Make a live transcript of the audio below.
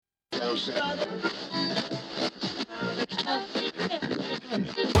Los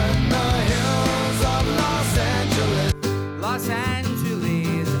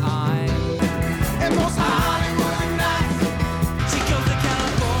Angeles, I'm and most Hollywood nights. She goes to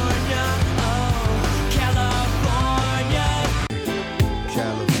California, oh, California.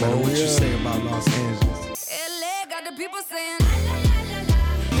 What you say about Los Angeles? LA got the people saying,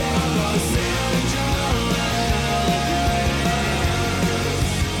 Los Angeles.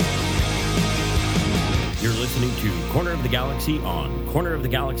 You're listening to Corner of the Galaxy on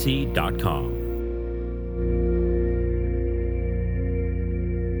cornerofthegalaxy.com.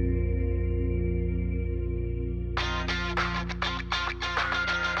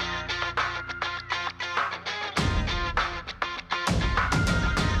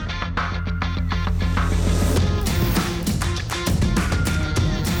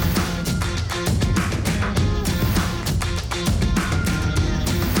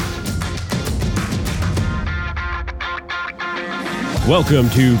 Welcome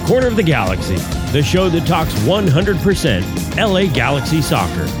to Corner of the Galaxy, the show that talks 100% LA Galaxy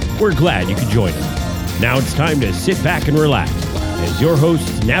soccer. We're glad you could join us. Now it's time to sit back and relax as your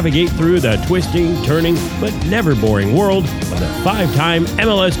hosts navigate through the twisting, turning, but never boring world of the five-time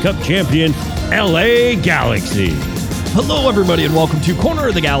MLS Cup champion, LA Galaxy. Hello, everybody, and welcome to Corner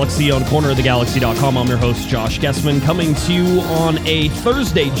of the Galaxy on cornerofthegalaxy.com. I'm your host, Josh Gessman, coming to you on a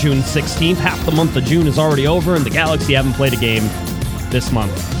Thursday, June 16th. Half the month of June is already over, and the Galaxy haven't played a game this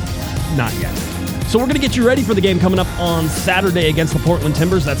month. Not yet. So we're going to get you ready for the game coming up on Saturday against the Portland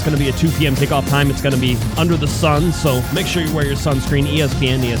Timbers. That's going to be a 2 p.m. kickoff time. It's going to be under the sun, so make sure you wear your sunscreen.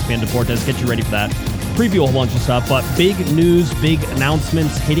 ESPN Deportes, get you ready for that. Preview a whole bunch of stuff, but big news, big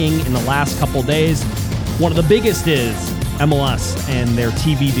announcements hitting in the last couple days. One of the biggest is MLS and their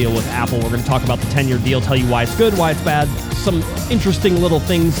TV deal with Apple. We're going to talk about the 10-year deal, tell you why it's good, why it's bad, some interesting little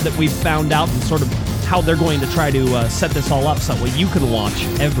things that we've found out and sort of how they're going to try to set this all up so that way you can watch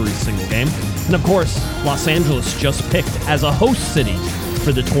every single game. And of course, Los Angeles just picked as a host city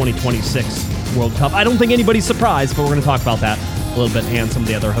for the 2026 World Cup. I don't think anybody's surprised, but we're going to talk about that a little bit and some of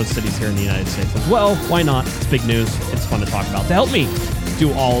the other host cities here in the United States as well. Why not? It's big news. It's fun to talk about. To help me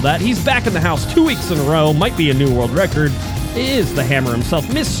do all that, he's back in the house 2 weeks in a row. Might be a new world record. Is the Hammer himself,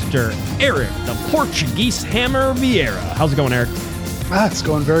 Mr. Eric, the Portuguese Hammer Vieira. How's it going, Eric? It's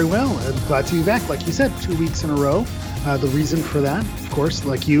going very well. I'm glad to be back. Like you said, 2 weeks in a row. The reason for that, of course,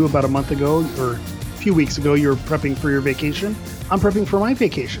 like you about a month ago or a few weeks ago, you were prepping for your vacation. I'm prepping for my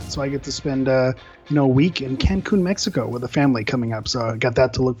vacation. So I get to spend a week in Cancun, Mexico with the family coming up. So I got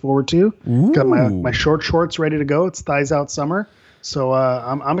that to look forward to. Ooh. Got my short shorts ready to go. It's thighs out summer. So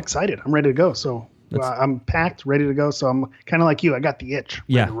I'm excited. I'm ready to go. So I'm packed, ready to go. So I'm kind of like you. I got the itch.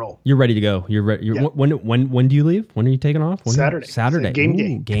 Ready to roll. You're ready to go. You're ready. Yeah. When do you leave? When are you taking off? Saturday. Saturday. Game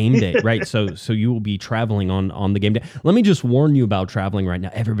day. Game day. Right. So you will be traveling on the game day. Let me just warn you about traveling right now.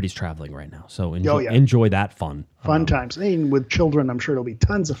 Everybody's traveling right now. So enjoy that fun. Fun times. And with children, I'm sure it'll be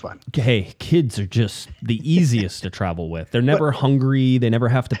tons of fun. Hey, kids are just the easiest to travel with. They're never hungry. They never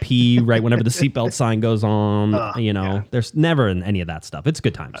have to pee right whenever the seatbelt sign goes on. There's never any of that stuff. It's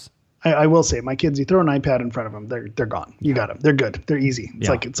good times. I will say, my kids, you throw an iPad in front of them, they're gone. You got them. They're good. They're easy.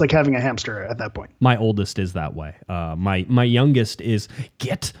 It's like having a hamster at that point. My oldest is that way. My youngest is,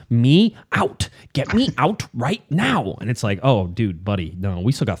 get me out. Get me out right now. And it's like, oh, dude, buddy, no,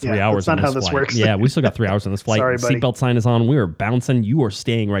 we still got 3 hours on this flight. That's not how this works. Yeah, we still got 3 hours on this flight. Sorry, buddy. Seatbelt sign is on. We are bouncing. You are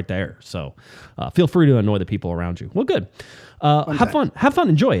staying right there. So feel free to annoy the people around you. Well, good. Have fun.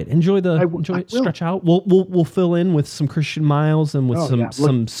 Enjoy it. Enjoy it. Stretch out. We'll fill in with some Christian Miles and with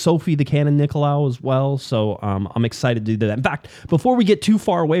some Sophie the Cannon Nicolau as well. So I'm excited to do that. In fact, before we get too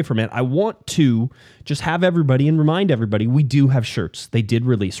far away from it, I want to just have everybody and remind everybody we do have shirts. They did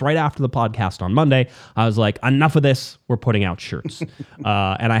release right after the podcast on Monday. I was like, enough of this. We're putting out shirts.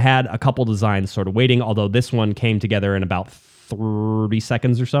 And I had a couple designs sort of waiting, although this one came together in about 30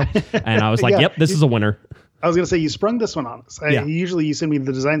 seconds or so. And I was like, yep, this is a winner. I was going to say, you sprung this one on us. Usually you send me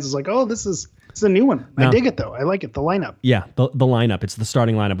the designs. It's like, oh, this is a new one. No. I dig it, though. I like it. The lineup. Yeah, the lineup. It's the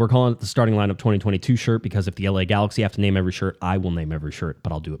starting lineup. We're calling it the starting lineup 2022 shirt because if the LA Galaxy have to name every shirt, I will name every shirt,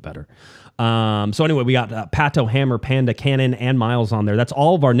 but I'll do it better. So anyway, we got Pato, Hammer, Panda, Cannon, and Miles on there. That's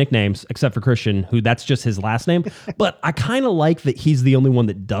all of our nicknames except for Christian, who that's just his last name. But I kind of like that he's the only one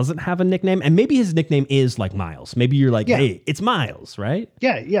that doesn't have a nickname. And maybe his nickname is like Miles. Maybe you're like, hey, it's Miles, right?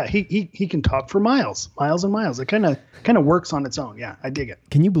 Yeah. He can talk for miles and miles. It kind of works on its own. Yeah, I dig it.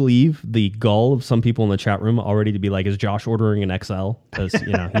 Can you believe the gall of some people in the chat room already to be like, is Josh ordering an XL? Because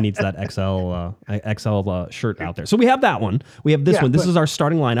he needs that XL shirt out there. So we have that one. We have this one. This is our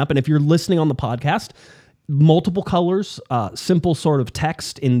starting lineup. And if you're listening on the podcast, multiple colors, simple sort of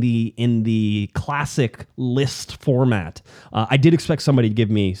text in the classic list format. I did expect somebody to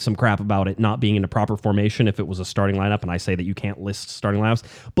give me some crap about it not being in a proper formation if it was a starting lineup, and I say that you can't list starting lineups.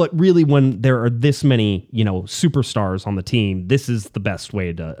 But really, when there are this many, superstars on the team, this is the best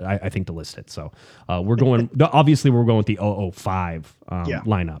way to, I think, to list it. So we're going. Obviously, we're going with the 005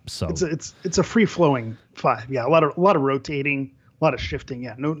 lineup. So it's a free flowing 5. Yeah, a lot of rotating, a lot of shifting.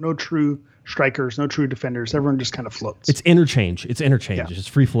 Yeah, no true strikers, no true defenders. Everyone just kind of floats. It's interchange. It's Yeah. It's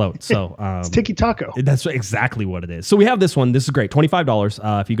free float. So it's tiki taco. That's exactly what it is. So we have this one. This is great.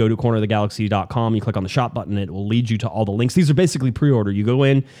 $25. If you go to cornerofthegalaxy.com, you click on the shop button, it will lead you to all the links. These are basically pre-order. You go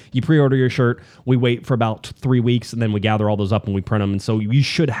in, you pre-order your shirt. We wait for about 3 weeks, and then we gather all those up and we print them. And so you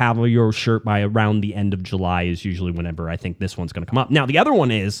should have your shirt by around the end of July is usually whenever I think this one's going to come up. Now, the other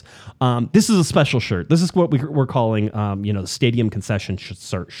one is, this is a special shirt. This is what we're calling, the Stadium Concession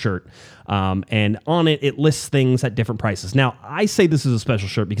shirt. And on it lists things at different prices. Now, I say this is a special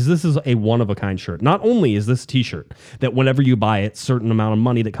shirt because this is a one-of-a-kind shirt. Not only is this a t-shirt that whenever you buy it, certain amount of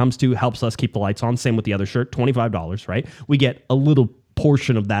money that comes to helps us keep the lights on. Same with the other shirt, $25, right? We get a little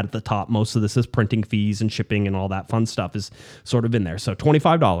portion of that at the top. Most of this is printing fees and shipping and all that fun stuff is sort of in there. So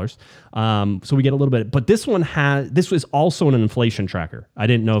 $25. So we get a little bit, but this was also an inflation tracker. I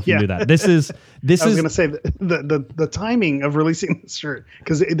didn't know if you knew that. I was going to say the timing of releasing this shirt,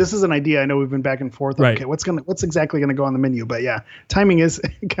 because this is an idea. I know we've been back and forth. Right. Okay, what's exactly going to go on the menu? But yeah, timing is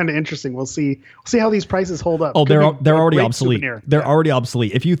kind of interesting. We'll see how these prices hold up. Oh, they're already obsolete. Souvenir. They're already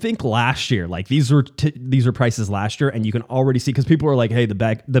obsolete. If you think last year, like these were prices last year, and you can already see, because people are like, hey,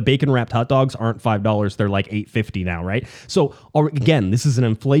 the bacon wrapped hot dogs aren't $5. They're like $8.50 now, right? So again, this is an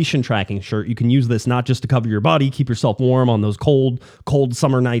inflation tracking shirt. You can use this not just to cover your body, keep yourself warm on those cold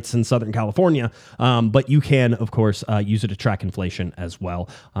summer nights in Southern California, but you can, of course, use it to track inflation as well.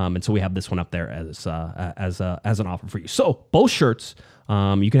 And so we have this one up there as an offer for you. So both shirts.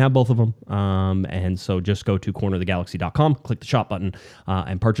 You can have both of them. And so just go to cornerofthegalaxy.com, click the shop button,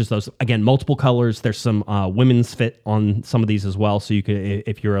 and purchase those. Again, multiple colors. There's some women's fit on some of these as well. So you can,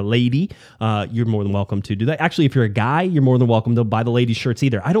 if you're a lady, you're more than welcome to do that. Actually, if you're a guy, you're more than welcome to buy the ladies' shirts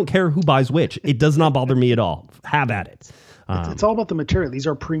either. I don't care who buys which. It does not bother me at all. Have at it. It's all about the material. These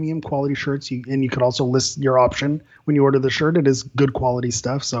are premium quality shirts, and you could also list your option when you order the shirt. It is good quality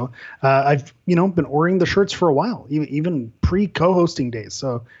stuff. So I've been ordering the shirts for a while, even pre-co-hosting days.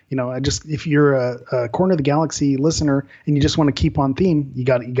 So if you're a Corner of the Galaxy listener and you just want to keep on theme, you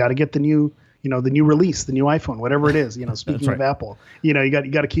got to get the new. The new release, the new iPhone, whatever it is, speaking right. of Apple, you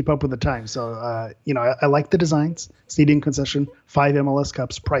got to keep up with the time. So, I like the designs. Stadium Concession, 5 MLS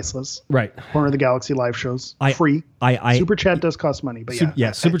Cups, priceless. Right. Corner of the Galaxy live shows, free. Super Chat does cost money, but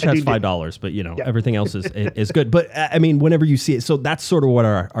Super Chat's $5, but everything else is good. But I mean, whenever you see it, so that's sort of what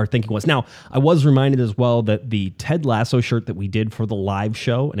our thinking was. Now, I was reminded as well that the Ted Lasso shirt that we did for the live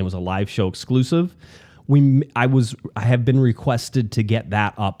show, and it was a live show exclusive, I have been requested to get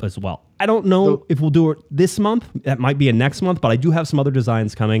that up as well. I don't know if we'll do it this month. That might be a next month, but I do have some other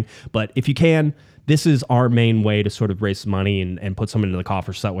designs coming. But if you can, this is our main way to sort of raise money and put some into the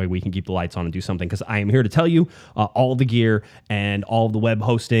coffers so that way we can keep the lights on and do something. Because I am here to tell you all the gear and all the web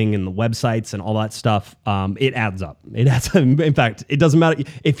hosting and the websites and all that stuff, it adds up. It adds up. In fact, it doesn't matter.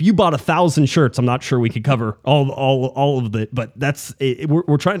 If you bought 1,000 shirts, I'm not sure we could cover all of it. But that's it.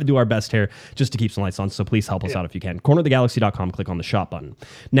 We're trying to do our best here just to keep some lights on. So please help us out if you can. Cornerofthegalaxy.com, click on the shop button.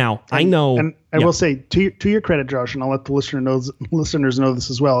 Now, I know. And I will say, to your credit, Josh, and I'll let the listeners know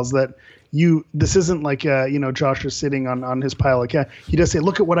this as well, is that this isn't like Josh is sitting on his pile. Like, he does say,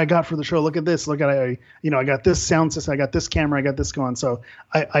 look at what I got for the show. Look at this. Look at I got this sound system. I got this camera. I got this going. So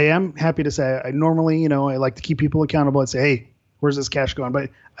I am happy to say I normally I like to keep people accountable and say, hey, where's this cash going? But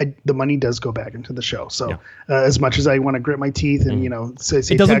the money does go back into the show. So as much as I want to grit my teeth and say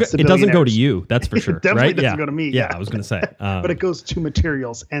it doesn't go to you. That's for sure. It definitely right? doesn't go to me. Yeah, I was going to say. But it goes to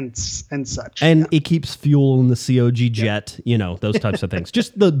materials and such. And it keeps fuel in the COG jet. Those types of things.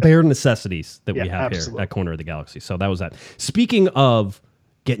 Just the bare necessities that we have here at Corner of the Galaxy. So that was that. Speaking of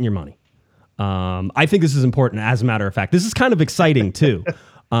getting your money, I think this is important. As a matter of fact, this is kind of exciting too.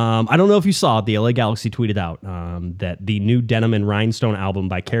 I don't know if you saw, the LA Galaxy tweeted out that the new Denim and Rhinestone album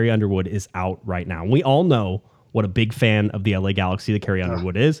by Carrie Underwood is out right now. We all know what a big fan of the LA Galaxy that Carrie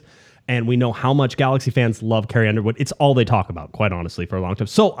Underwood is, and we know how much Galaxy fans love Carrie Underwood. It's all they talk about, quite honestly, for a long time.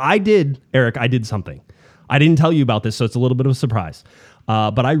 So Eric, I did something. I didn't tell you about this, so it's a little bit of a surprise.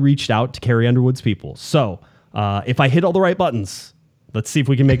 But I reached out to Carrie Underwood's people. So if I hit all the right buttons, let's see if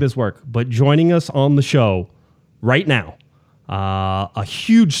we can make this work. But joining us on the show right now, a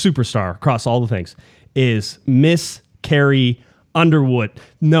huge superstar across all the things, is Miss Carrie Underwood.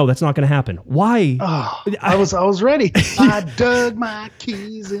 No, that's not going to happen. Why? Oh, I was ready. I dug my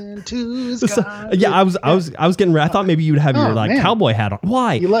keys into his garbage. Yeah, I was getting ready. I thought maybe you'd have your man. cowboy hat on.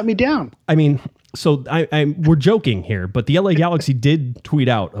 Why? You let me down. I mean, so we're joking here, but the LA Galaxy did tweet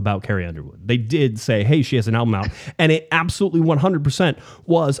out about Carrie Underwood. They did say, hey, she has an album out. And it absolutely 100%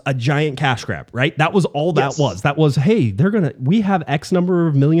 was a giant cash grab, right? That was all that was. That was, hey, we have X number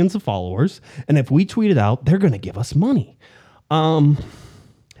of millions of followers. And if we tweet it out, they're going to give us money. Are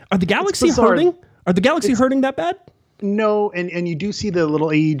the Galaxy hurting? Are the Galaxy hurting that bad? No, and you do see the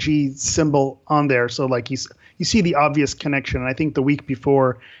little AEG symbol on there. So like you see the obvious connection. And I think the week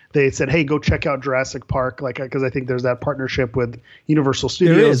before they said, hey, go check out Jurassic Park. Like, because I think there's that partnership with Universal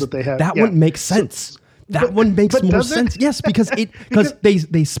Studios that they have. That one makes sense. That one makes more sense. Yes, because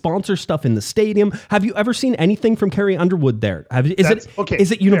they sponsor stuff in the stadium. Have you ever seen anything from Carrie Underwood there?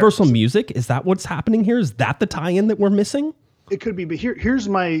 Is it Universal Music? Is that what's happening here? Is that the tie-in that we're missing? It could be, but here's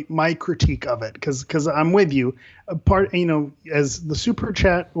my critique of it, because I'm with you. As the super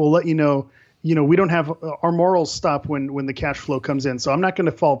chat will let you know, we don't have our morals stop when the cash flow comes in. So I'm not going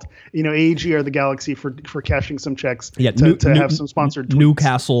to fault AEG or the Galaxy for cashing some checks to have some sponsored tweets.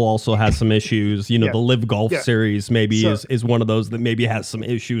 Newcastle also has some issues. The Live Golf Series maybe is one of those that maybe has some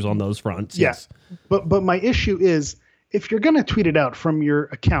issues on those fronts. Yeah. Yes, but my issue is, if you're going to tweet it out from your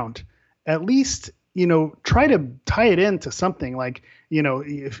account, at least try to tie it into something like,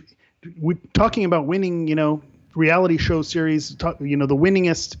 if we're talking about winning, reality show series, the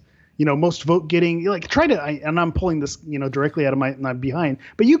winningest, most vote getting, like try to, and I'm pulling this, directly out of my behind,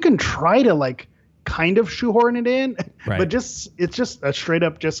 but you can try to like kind of shoehorn it in, right. But it's just a straight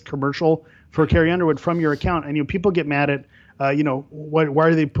up just commercial for Carrie Underwood from your account. And people get mad at, why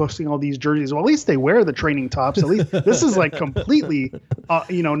are they posting all these jerseys? Well, at least they wear the training tops. At least this is like completely,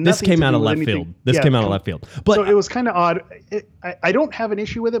 this came out of left field. This came out of left field. But so it was kind of odd. I don't have an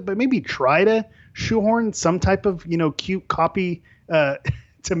issue with it, but maybe try to shoehorn some type of, cute copy,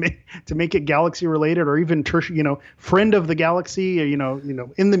 to make it Galaxy related, or even friend of the Galaxy, or,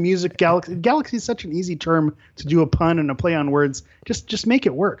 in the music Galaxy. Galaxy is such an easy term to do a pun and a play on words. Just make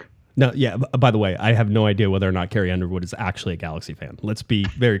it work. No, yeah. By the way, I have no idea whether or not Carrie Underwood is actually a Galaxy fan. Let's be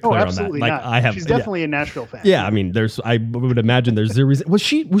very clear on that. Not. She's definitely a Nashville fan. Yeah, I mean, I would imagine there's a reason. Was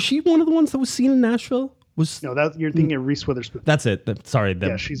she one of the ones that was seen in Nashville? No, you're thinking of Reese Witherspoon. That's it. Sorry,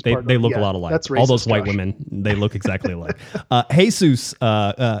 they look a lot alike. That's racist, all those white Josh. women, they look exactly alike. Jesus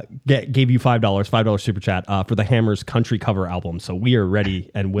gave you $5 super chat for the Hammers country cover album. So we are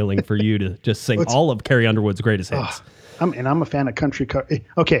ready and willing for you to just sing all of Carrie Underwood's greatest hits. I'm a fan of country cover.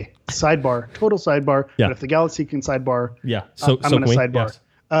 Okay, total sidebar. Yeah. But if the Galaxy can sidebar, so I'm going to sidebar.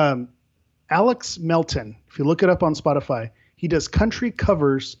 Yes. Alex Melton, if you look it up on Spotify, he does country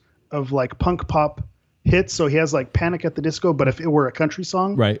covers of like punk pop hits. So he has like Panic at the Disco, but if it were a country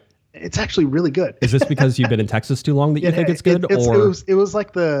song, right, it's actually really good. Is this because you've been in Texas too long that you think it's good? It was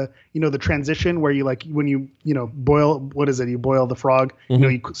like the transition where you like when you boil, what is it? You boil the frog, Mm-hmm.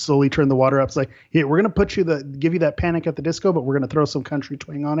 you slowly turn the water up. It's like, hey, we're going to give you that Panic at the Disco, but we're going to throw some country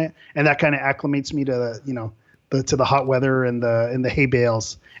twang on it. And that kind of acclimates me to to the hot weather and the hay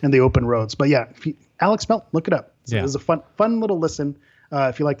bales and the open roads. But yeah, Alex Melton, look it up. It was a fun little listen.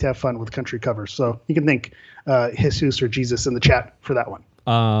 If you like to have fun with country covers. So you can thank Jesus or Jesus in the chat for that one.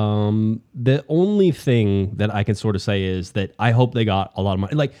 The only thing that I can sort of say is that I hope they got a lot of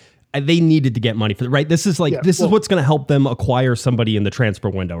money. Like they needed to get money for right. This is what's going to help them acquire somebody in the transfer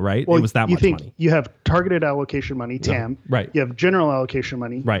window, right? Well, it was that much money. You have targeted allocation money, TAM. Right. You have general allocation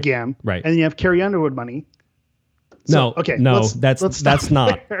money, right. GAM. Right. And you have Carrie Underwood money. So, that's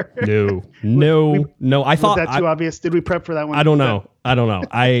not. No. I thought was that too obvious. Did we prep for that one? I don't know.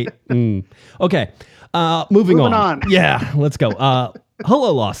 Okay. Moving on. Yeah, let's go.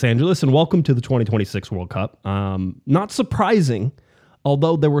 Hello, Los Angeles, and welcome to the 2026 World Cup. Not surprising,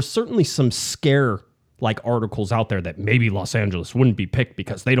 although there were certainly some articles out there that maybe Los Angeles wouldn't be picked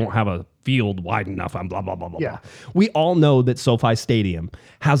because they don't have a field wide enough and blah, blah, blah, blah, blah. We all know that SoFi Stadium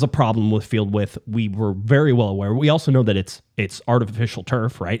has a problem with field width. We were very well aware. We also know that it's artificial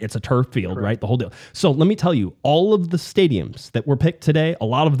turf, right? It's a turf field, right? The whole deal. So let me tell you, all of the stadiums that were picked today, a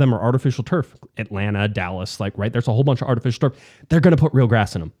lot of them are artificial turf. Atlanta, Dallas, right? There's a whole bunch of artificial turf. They're going to put real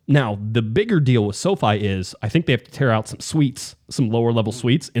grass in them. Now, the bigger deal with SoFi is I think they have to tear out some lower level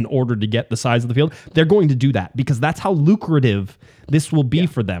suites in order to get the size of the field. They're going to do that because that's how lucrative this will be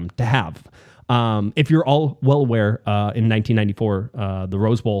for them to have. If you're all well aware, in 1994, the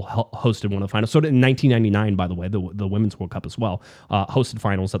Rose Bowl hosted one of the finals. So did in 1999, by the way, the Women's World Cup as well, hosted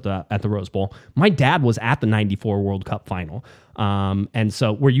finals at the Rose Bowl. My dad was at the 94 World Cup final. And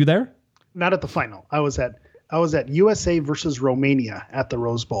so were you there? Not at the final. I was at I was at USA versus Romania at the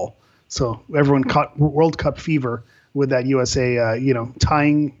Rose Bowl. So everyone caught World Cup fever with that USA,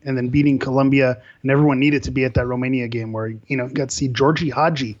 tying and then beating Colombia, and everyone needed to be at that Romania game where, got to see Georgie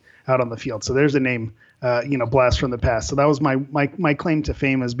Hadji out on the field. So there's a name, blast from the past. So that was my claim to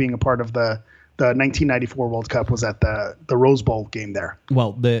fame as being a part of the 1994 World Cup was at the Rose Bowl game there.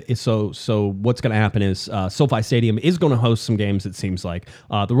 Well, so what's going to happen is SoFi Stadium is going to host some games, it seems like.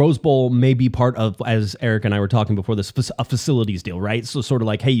 The Rose Bowl may be part of, as Eric and I were talking before, a facilities deal, right? So sort of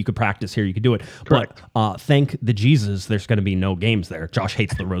like, hey, you could practice here, you could do it. Correct. But thank the Jesus, there's going to be no games there. Josh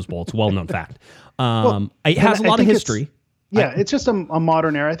hates the Rose Bowl. It's a well-known fact. It has a lot of history. It's just a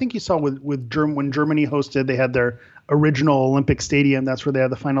modern era. I think you saw when Germany hosted, they had their original Olympic Stadium. That's where they had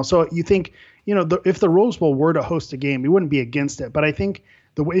the final. So you think, if the Rose Bowl were to host a game, we wouldn't be against it. But I think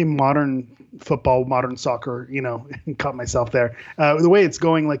the way modern football, modern soccer, caught myself there. The way it's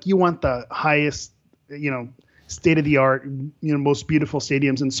going, like you want the highest, state of the art, most beautiful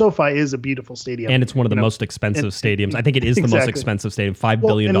stadiums, and SoFi is a beautiful stadium. And it's one of the most expensive stadiums. I think it is the most expensive stadium, $5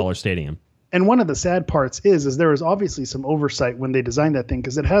 billion stadium. And one of the sad parts is there was obviously some oversight when they designed that thing,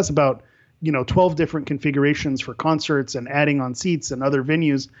 because it has about 12 different configurations for concerts and adding on seats and other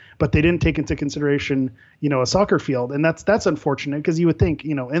venues, but they didn't take into consideration, a soccer field. And that's unfortunate, because you would think,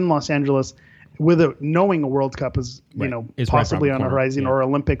 in Los Angeles, knowing a World Cup is possibly right on the horizon, or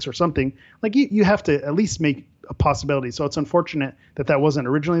Olympics or something, like you have to at least make a possibility. So it's unfortunate that wasn't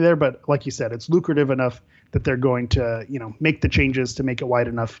originally there, but like you said, it's lucrative enough that they're going to, make the changes to make it wide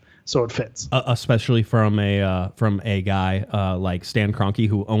enough so it fits. Especially from a guy like Stan Kroenke,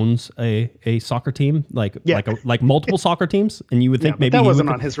 who owns a soccer team, like multiple soccer teams, and you would think maybe that wasn't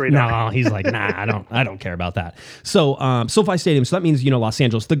on his radar. No, he's like, nah, I don't care about that. So SoFi Stadium. So that means Los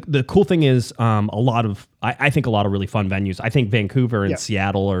Angeles. The cool thing is I think a lot of really fun venues. I think Vancouver and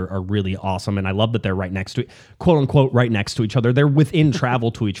Seattle are really awesome, and I love that they're right next to, quote unquote, right next to each other. They're within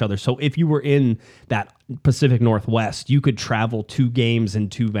travel to each other. So if you were in that Pacific Northwest, you could travel 2 games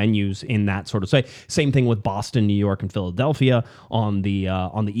and 2 venues in that sort of say. Same thing with Boston, New York, and Philadelphia on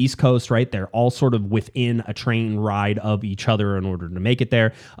the East Coast, right? They're all sort of within a train ride of each other in order to make it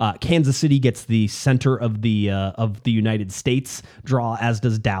there. Kansas City gets the center of the United States draw, as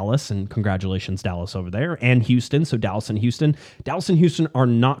does Dallas, and congratulations, Dallas, over there, and Houston. So Dallas and Houston are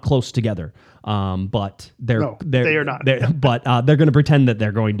not close together. But they are not. But they're going to pretend that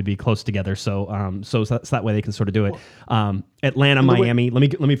they're going to be close together. So that way they can sort of do it. Atlanta, Miami.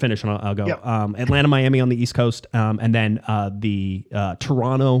 Let me finish and I'll go. Yep. Atlanta, Miami on the East Coast, and then the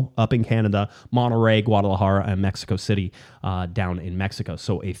Toronto up in Canada, Monterrey, Guadalajara, and Mexico City down in Mexico.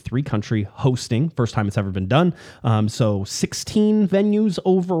 So a 3-country hosting, first time it's ever been done. So 16 venues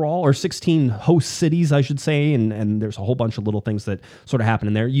overall, or 16 host cities, I should say, and there's a whole bunch of little things that sort of happen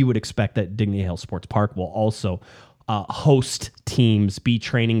in there. You would expect that Dignity Health Sports Park will also host teams, be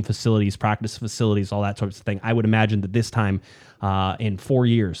training facilities, practice facilities, all that sorts of thing. I would imagine that this time in 4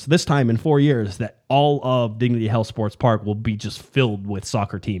 years, that all of Dignity Health Sports Park will be just filled with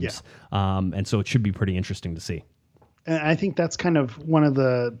soccer teams. And so it should be pretty interesting to see. And I think that's kind of one of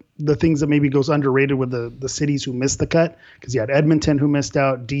the things that maybe goes underrated with the cities who missed the cut, because you had Edmonton who missed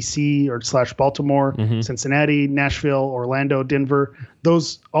out, DC / Baltimore, Cincinnati, Nashville, Orlando, Denver.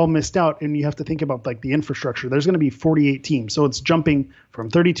 Those all missed out, and you have to think about like the infrastructure. There's going to be 48 teams, so it's jumping from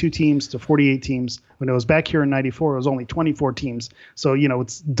 32 teams to 48 teams. When it was back here in '94, it was only 24 teams. So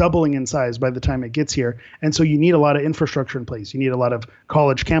it's doubling in size by the time it gets here, and so you need a lot of infrastructure in place. You need a lot of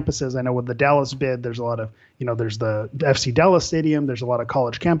college campuses. I know with the Dallas bid, there's a lot of there's the FC Dallas Stadium. There's a lot of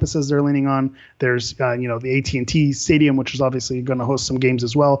college campuses they're leaning on. There's the AT&T Stadium, which is obviously going to host some games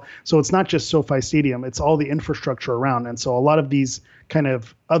as well. So it's not just SoFi Stadium; it's all the infrastructure around. And so a lot of these kind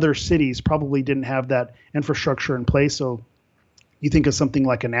of other cities probably didn't have that infrastructure in place. So you think of something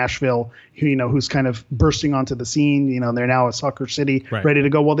like a Nashville, who's kind of bursting onto the scene. They're now a soccer city, ready to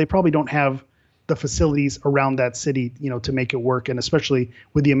go. Well, they probably don't have the facilities around that city, to make it work. And especially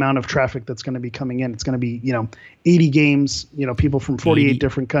with the amount of traffic that's going to be coming in, it's going to be, 80 games, people from 48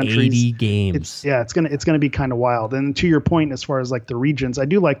 different countries. 80 games. It's going to be kind of wild. And to your point, as far as like the regions, I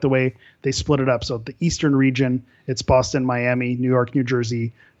do like the way they split it up. So the Eastern region, it's Boston, Miami, New York, New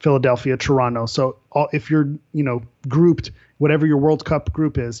Jersey, Philadelphia, Toronto. So if you're, grouped, whatever your World Cup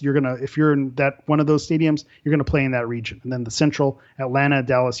group is, if you're in that one of those stadiums, you're going to play in that region. And then the Central, Atlanta,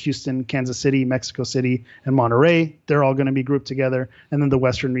 Dallas, Houston, Kansas City, Mexico City, and Monterrey, they're all going to be grouped together. And then the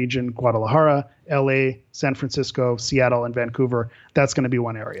Western region, Guadalajara, LA, San Francisco, Seattle, and Vancouver, that's going to be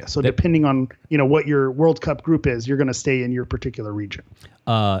one area. So depending on, what your World Cup group is, you're going to stay in your particular region.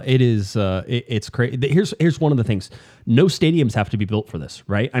 It's crazy. Here's one of the things. No stadiums have to be built for this,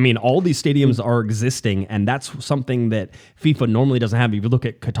 right? I mean, all these stadiums are existing, and that's something that FIFA normally doesn't have. If you look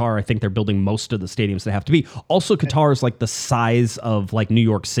at Qatar, I think they're building most of the stadiums they have to be. Also, Qatar is like the size of like New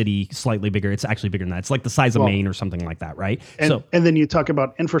York City, slightly bigger. It's actually bigger than that. It's like the size of Maine or something like that, right? And then you talk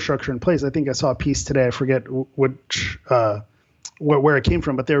about infrastructure in place. I think I saw a piece today. I forget which where it came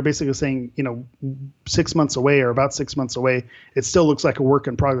from, but they were basically saying, 6 months away or about 6 months away, it still looks like a work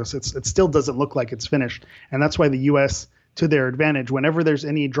in progress. It still doesn't look like it's finished. And that's why the U.S., to their advantage, whenever there's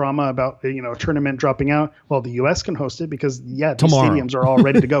any drama about, a tournament dropping out, well, the U.S. can host it because, these stadiums are all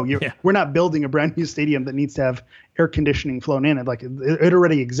ready to go. We're not building a brand new stadium that needs to have air conditioning flown in. It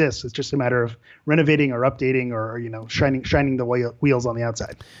already exists. It's just a matter of renovating or updating or, shining the wheels on the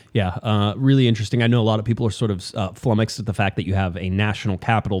outside. Yeah, really interesting. I know a lot of people are sort of flummoxed at the fact that you have a national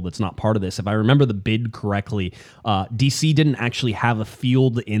capital that's not part of this. If I remember the bid correctly, DC didn't actually have a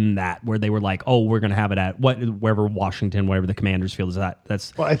field in that where they were like, oh, we're going to have it at wherever Washington, whatever the Commanders field is at.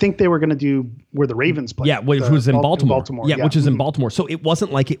 Well, I think they were going to do where the Ravens play. Yeah, which was in Baltimore. Yeah, which is in Mm-hmm. Baltimore. So it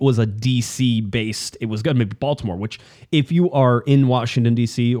wasn't like it was a DC based. It was going to be Baltimore, which if you are in Washington,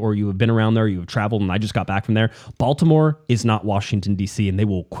 D.C., or you have been around there, you have traveled, and I just got back from there, Baltimore is not Washington, D.C., and they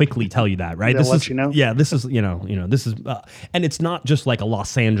will quickly tell you that, right? They'll let you know. Yeah, this is, this is, and it's not just like a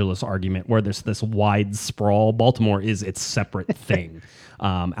Los Angeles argument where there's this wide sprawl. Baltimore is its separate thing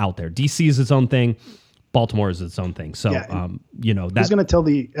out there. D.C. is its own thing. Baltimore is its own thing. So, who's going to tell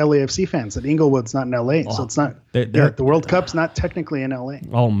the LAFC fans that Inglewood's not in LA? So it's not, the World Cup's not technically in LA.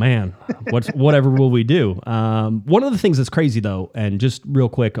 Oh man, whatever will we do? One of the things that's crazy though, and just real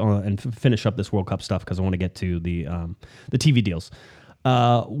quick and finish up this World Cup stuff because I want to get to the TV deals.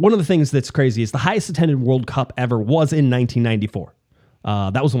 One of the things that's crazy is the highest attended World Cup ever was in 1994.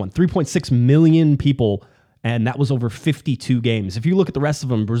 That was the one, 3.6 million people. And that was over 52 games. If you look at the rest of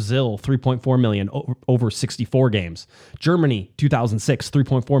them, Brazil, 3.4 million, over 64 games. Germany, 2006,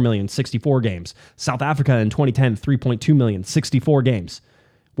 3.4 million, 64 games. South Africa in 2010, 3.2 million, 64 games.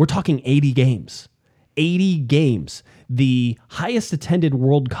 We're talking 80 games. 80 games. The highest attended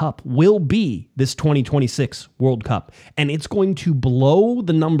World Cup will be this 2026 World Cup, and it's going to blow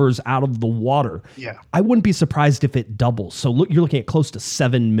the numbers out of the water. Yeah. I wouldn't be surprised if it doubles. So look, you're looking at close to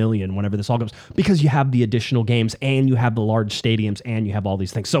 7 million whenever this all goes, because you have the additional games and you have the large stadiums and you have all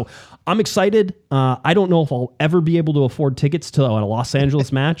these things. So I'm excited. I don't know if I'll ever be able to afford tickets to a Los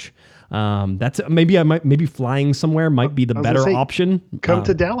Angeles match. That's maybe flying somewhere might be the better option. Come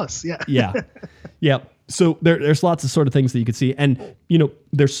to Dallas. Yeah. Yeah. So there's lots of sort of things that you could see, and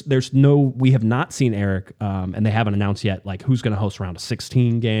we have not seen Eric, and they haven't announced yet like who's going to host round of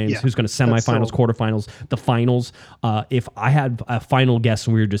 16 games, who's going to semifinals, quarterfinals, the finals. If I had a final guess,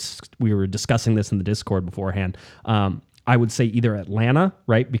 and we were discussing this in the Discord beforehand, I would say either Atlanta,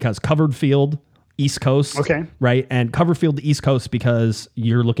 right, because covered field. East Coast, okay, right, and cover field the East Coast because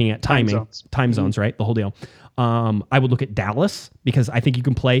you're looking at time zones, right, the whole deal. I would look at Dallas because I think you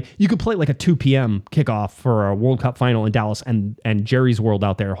can play like a 2 p.m. kickoff for a World Cup final in Dallas, and Jerry's World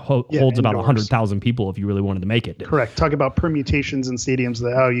out there holds about 100,000 people if you really wanted to make it. Correct. Talk about permutations in stadiums,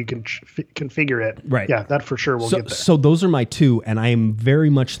 how you can configure it. Right. Yeah, that for sure will get there. So those are my two, and I am very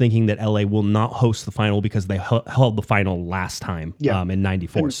much thinking that LA will not host the final because they held the final last time in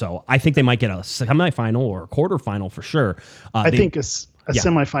 94. So I think they might get a semifinal or a quarterfinal for sure. I think a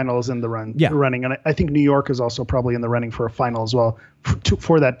semifinal is in the running, and I think New York is also probably in the running for a final as well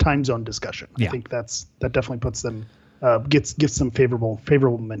for that time zone discussion. I think that definitely puts them gets some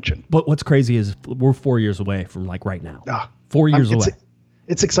favorable mention. But what's crazy is we're 4 years away from like right now. 4 years away.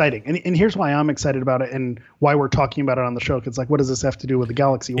 It's exciting, and here's why I'm excited about it, and why we're talking about it on the show. Because what does this have to do with the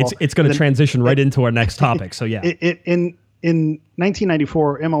Galaxy? Well, it's going to transition right into our next topic. So yeah, in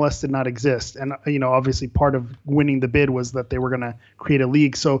 1994, MLS did not exist. And, obviously part of winning the bid was that they were going to create a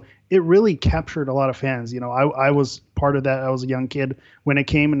league. So it really captured a lot of fans. I was part of that. I was a young kid when it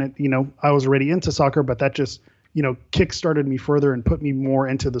came, and, I was already into soccer, but that just, kick-started me further and put me more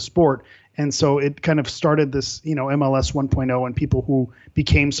into the sport. And so it kind of started this, MLS 1.0 and people who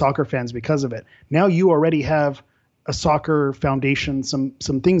became soccer fans because of it. Now you already have a soccer foundation,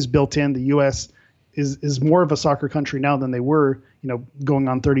 some things built in. The U.S. is more of a soccer country now than they were, going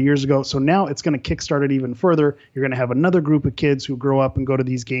on 30 years ago. So now it's going to kickstart it even further. You're going to have another group of kids who grow up and go to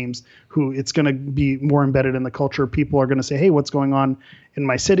these games, who it's going to be more embedded in the culture. People are going to say, hey, what's going on in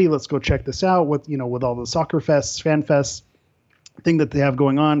my city? Let's go check this out with all the soccer fests, fan fests, thing that they have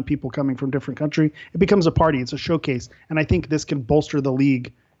going on, people coming from different country. It becomes a party. It's a showcase. And I think this can bolster the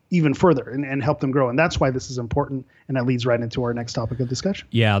league even further and help them grow. And that's why this is important. And that leads right into our next topic of discussion.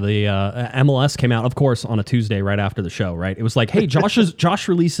 Yeah, the MLS came out, of course, on a Tuesday right after the show, right? It was like, hey, Josh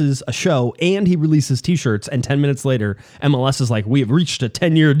releases a show and he releases T-shirts, and 10 minutes later, MLS is like, we have reached a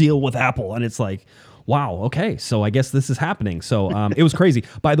 10-year deal with Apple. And it's like, wow, okay, so I guess this is happening. So it was crazy.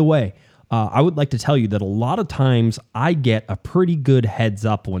 By the way, I would like to tell you that a lot of times I get a pretty good heads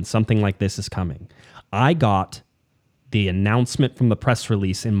up when something like this is coming. I got the announcement from the press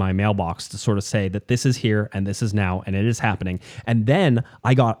release in my mailbox to sort of say that this is here and this is now and it is happening. And then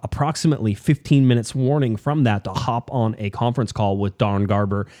I got approximately 15 minutes warning from that to hop on a conference call with Don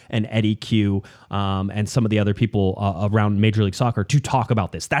Garber and Eddie Q and some of the other people around Major League Soccer to talk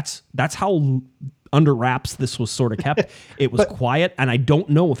about this. That's how under wraps this was sort of kept. It was quiet, and I don't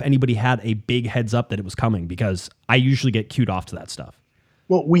know if anybody had a big heads up that it was coming, because I usually get cued off to that stuff.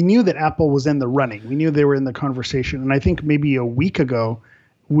 Well, we knew that Apple was in the running. We knew they were in the conversation. And I think maybe a week ago,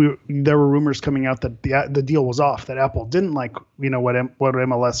 there were rumors coming out that the deal was off, that Apple didn't like, what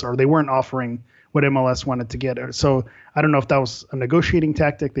MLS, or they weren't offering what MLS wanted to get. So I don't know if that was a negotiating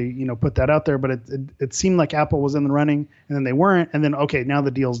tactic. They, put that out there, but it seemed like Apple was in the running, and then they weren't. And then, okay, now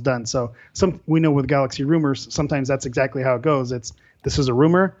the deal's done. So we know with Galaxy rumors, sometimes that's exactly how it goes. This is a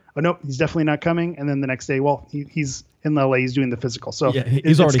rumor. Oh, no, he's definitely not coming. And then the next day, well, he's in LA, he's doing the physical. So yeah,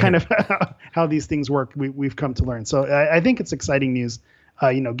 it's kind of how these things work. We've come to learn. So I think it's exciting news,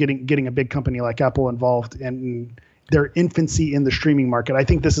 getting a big company like Apple involved and their infancy in the streaming market. I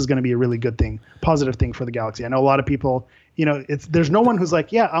think this is going to be a really good thing, positive thing for the Galaxy. I know a lot of people, there's no one who's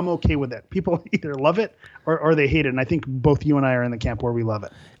like, yeah, I'm okay with it. People either love it or they hate it. And I think both you and I are in the camp where we love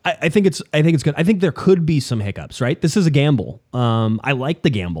it. I think it's good. I think there could be some hiccups, right? This is a gamble. I like the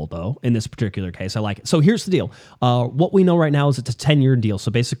gamble, though, in this particular case. I like it. So here's the deal. What we know right now is it's a 10-year deal.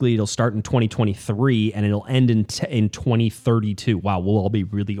 So basically it'll start in 2023 and it'll end in 2032. Wow, we'll all be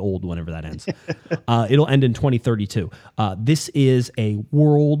really old whenever that ends. It'll end in 2032. This is a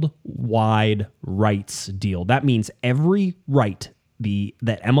worldwide rights deal. That means every right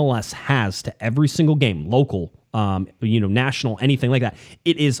that MLS has to every single game, local, national, anything like that,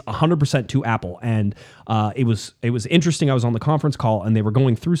 it is 100% to Apple. And it was interesting. I was on the conference call and they were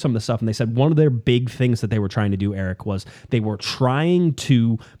going through some of the stuff, and they said one of their big things that they were trying to do, Eric, was they were trying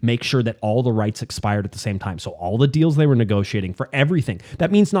to make sure that all the rights expired at the same time. So all the deals they were negotiating for everything,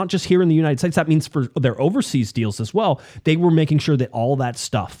 that means not just here in the United States, that means for their overseas deals as well. They were making sure that all that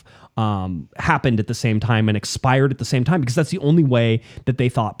stuff happened at the same time and expired at the same time, because that's the only way that they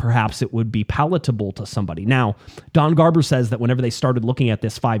thought perhaps it would be palatable to somebody. Now, Don Garber says that whenever they started looking at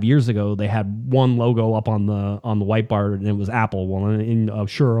this 5 years ago, they had one logo up on the whiteboard and it was Apple. Well, I'm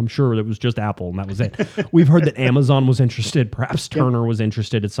sure it was just Apple, and that was it. We've heard that Amazon was interested, perhaps Turner was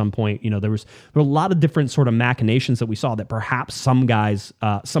interested at some point. There were a lot of different sort of machinations that we saw that perhaps some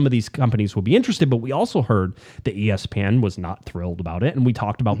of these companies would be interested, but we also heard that ESPN was not thrilled about it, and we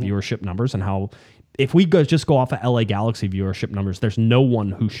talked about viewership numbers and how if we just go off of LA Galaxy viewership numbers, there's no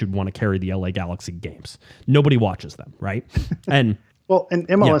one who should want to carry the LA Galaxy games. Nobody watches them, right? And well, and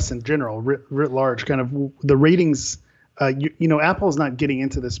MLS in general, writ large, kind of the ratings. Apple's not getting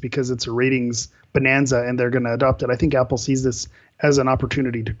into this because it's a ratings bonanza and they're going to adopt it. I think Apple sees this as an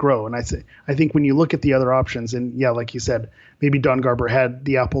opportunity to grow. And I think when you look at the other options, and yeah, like you said, maybe Don Garber had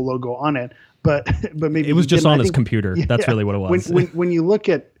the Apple logo on it, but maybe it was just on his computer. That's really what it was. When you look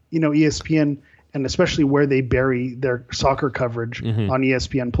at ESPN, and especially where they bury their soccer coverage on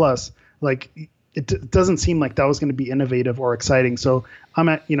ESPN Plus, like it doesn't seem like that was going to be innovative or exciting. So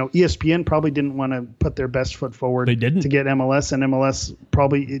ESPN probably didn't want to put their best foot forward to get MLS, and MLS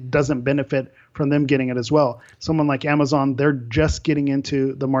probably it doesn't benefit from them getting it as well. Someone like Amazon, they're just getting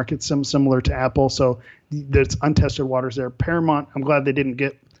into the market similar to Apple. So there's untested waters there. Paramount, I'm glad they didn't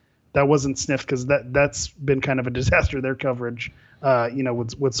get, that wasn't sniffed, because that's been kind of a disaster, their coverage,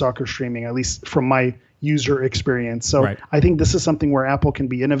 with soccer streaming, at least from my user experience. So right. I think this is something where Apple can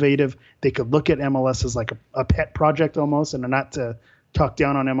be innovative. They could look at MLS as like a pet project almost, and not to talk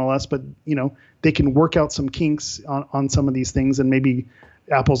down on MLS, but they can work out some kinks on some of these things, and maybe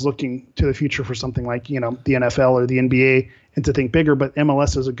Apple's looking to the future for something like, the NFL or the NBA, and to think bigger, but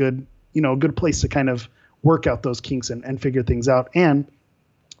MLS is a good place to kind of work out those kinks and figure things out. And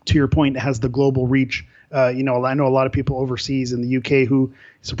to your point, it has the global reach. I know a lot of people overseas in the UK who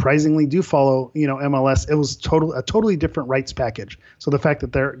surprisingly do follow, MLS. It was a totally different rights package. So the fact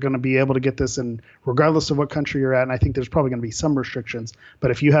that they're going to be able to get this, and regardless of what country you're at, and I think there's probably going to be some restrictions,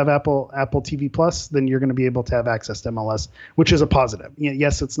 but if you have Apple TV Plus, then you're going to be able to have access to MLS, which is a positive.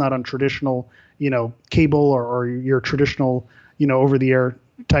 Yes, it's not on traditional, cable or your traditional, over the air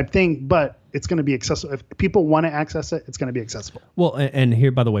type thing, but it's going to be accessible. If people want to access it, it's going to be accessible. Well, and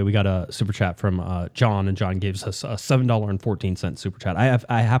here, by the way, we got a super chat from John, and John gave us a $7.14 super chat.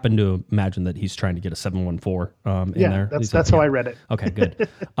 I happen to imagine that he's trying to get a 714 in there. That's how I read it. Okay, good.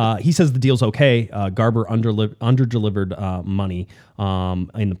 He says the deal's okay. Garber under-delivered money.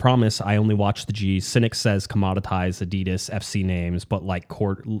 In the promise, I only watch the G's. Cynic says commoditize Adidas, FC names, but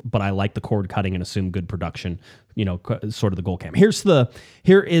I like the cord cutting and assume good production. Sort of the goal camp.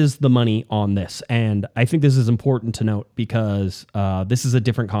 Here is the money on this, and I think this is important to note because this is a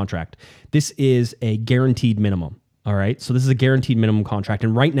different contract. This is a guaranteed minimum. All right, so this is a guaranteed minimum contract,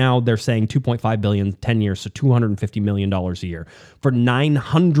 and right now they're saying $2.5 billion, 10 years, so $250 million a year for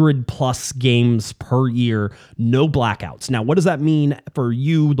 900 plus games per year, no blackouts. Now, what does that mean for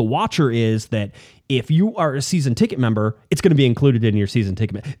you, the watcher? Is that if you are a season ticket member, it's going to be included in your season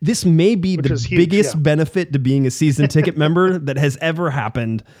ticket. This may be the biggest benefit to being a season ticket member that has ever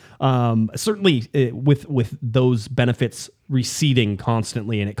happened. Certainly, with those benefits receding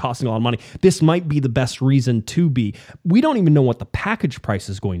constantly and it costing a lot of money, this might be the best reason to be. We don't even know what the package price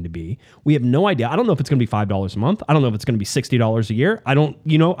is going to be. We have no idea. I don't know if it's going to be $5 a month. I don't know if it's going to be $60 a year. I don't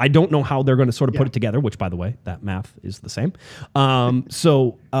know how they're going to sort of put it together, which, by the way, that math is the same.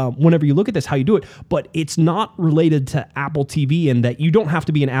 So whenever you look at this, how you do it, but it's not related to Apple TV in that you don't have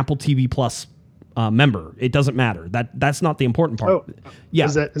to be an Apple TV Plus member. It doesn't matter. That's not the important part. Oh, yeah.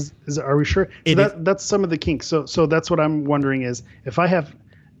 Are we sure? So that's some of the kinks. So that's what I'm wondering is if I have,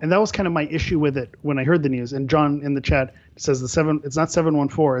 and that was kind of my issue with it when I heard the news. And John in the chat says it's not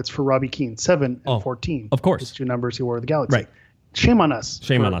 714. It's for Robbie Keane. 7 and 14. Of course, those two numbers he wore with the Galaxy. Right. Shame on us.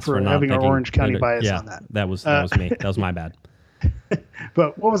 For not having our Orange County bias on that. That was me. That was my bad.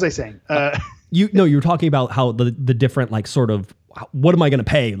 But what was I saying? You were talking about how the different sort of what am I going to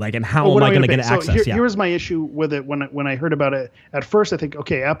pay and how am I going to get access? Here was my issue with it when I heard about it. At first, I think,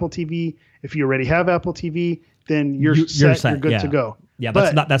 okay, Apple TV. If you already have Apple TV, then you're set. You're good to go. Yeah,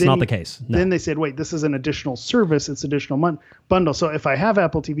 that's not the case. No. Then they said, wait, this is an additional service. It's additional bundle. So if I have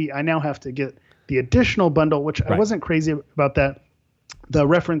Apple TV, I now have to get the additional bundle, which I wasn't crazy about that. The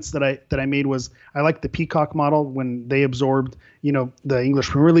reference that I made was I like the Peacock model when they absorbed, the English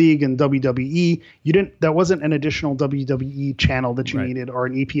Premier League and WWE. That wasn't an additional WWE channel that you needed or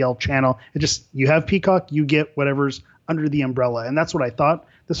an EPL channel. You have Peacock, you get whatever's under the umbrella. And that's what I thought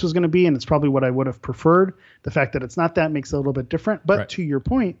this was going to be. And it's probably what I would have preferred. The fact that it's not that makes it a little bit different. But to your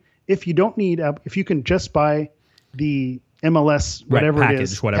point, if you don't need, if you can just buy the MLS, whatever package, it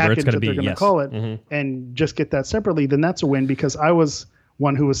is, whatever it's going to be, they're going to call it, and just get that separately, then that's a win because I was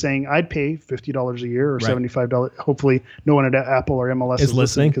one who was saying I'd pay $50 a year or $75. Hopefully no one at Apple or MLS is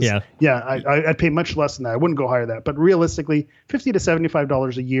listening. I'd pay much less than that. I wouldn't go higher than that. But realistically, $50 to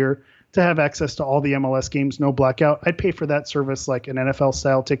 $75 a year to have access to all the MLS games, no blackout. I'd pay for that service like an NFL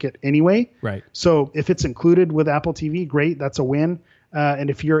style ticket anyway. Right. So if it's included with Apple TV, great. That's a win. And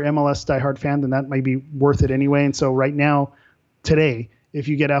if you're an MLS diehard fan, then that might be worth it anyway. And so right now, today, if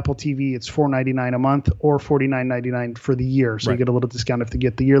you get Apple TV, it's $4.99 a month or $49.99 for the year. So you get a little discount if you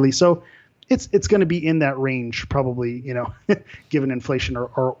get the yearly. So it's going to be in that range probably, given inflation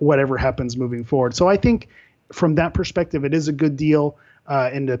or whatever happens moving forward. So I think from that perspective, it is a good deal.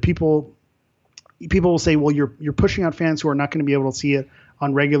 And the people will say, well, you're pushing out fans who are not going to be able to see it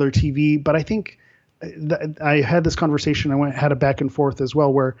on regular TV. But I think I had this conversation. Had a back and forth as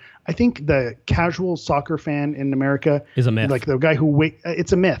well, where I think the casual soccer fan in America is a myth. Like the guy who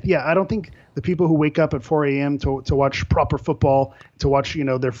it's a myth. Yeah, I don't think the people who wake up at 4 a.m. to watch proper football, to watch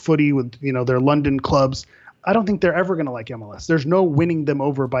their footy with their London clubs. I don't think they're ever going to like MLS. There's no winning them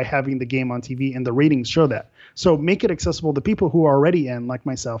over by having the game on TV, and the ratings show that. So make it accessible to people who are already in, like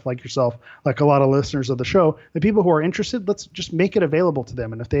myself, like yourself, like a lot of listeners of the show. The people who are interested, let's just make it available to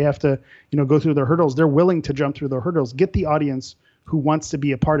them. And if they have to, go through their hurdles, they're willing to jump through their hurdles. Get the audience who wants to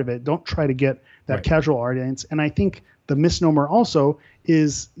be a part of it. Don't try to get that casual audience. And I think the misnomer also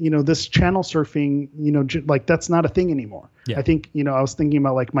is, this channel surfing, that's not a thing anymore. Yeah. I think, I was thinking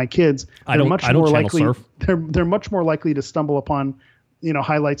about like my kids. They're much more likely to stumble upon,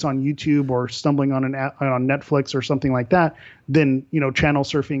 highlights on YouTube or stumbling on on Netflix or something like that than, channel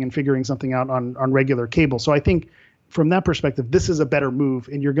surfing and figuring something out on regular cable. So I think from that perspective, this is a better move,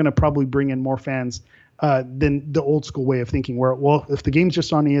 and you're going to probably bring in more fans than the old school way of thinking where, well, if the game's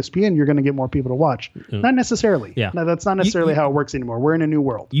just on ESPN, you're going to get more people to watch. Not necessarily. Yeah. No, that's not necessarily how it works anymore. We're in a new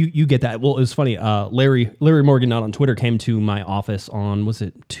world. You get that. Well, it was funny. Larry Morgan out on Twitter came to my office on, was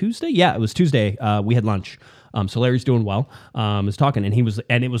it Tuesday? Yeah, it was Tuesday. We had lunch. So Larry's doing well. Was talking, and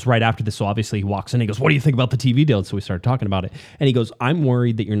it was right after this. So obviously he walks in. And he goes, "What do you think about the TV deal?" So we started talking about it, and he goes, "I'm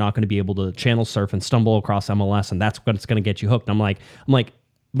worried that you're not going to be able to channel surf and stumble across MLS, and that's what's going to get you hooked." I'm like,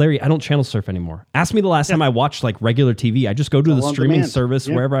 Larry, I don't channel surf anymore. Ask me the last time I watched like regular TV. I just go to the on streaming demand. service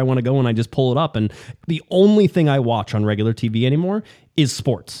Yeah. wherever I want to go and I just pull it up. And the only thing I watch on regular TV anymore is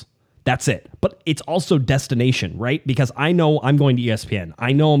sports. That's it. But it's also destination, right? Because I know I'm going to ESPN.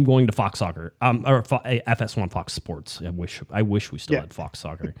 I know I'm going to Fox Soccer, or FS1 Fox Sports. I wish we still had Fox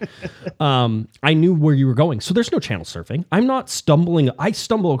Soccer. I knew where you were going. So there's no channel surfing. I'm not stumbling. I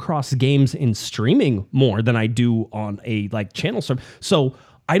stumble across games in streaming more than I do on a like channel surf. So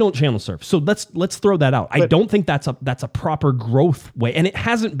I don't channel surf. So let's throw that out. I don't think that's a proper growth way. And it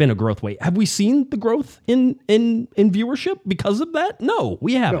hasn't been a growth way. Have we seen the growth in viewership because of that? No,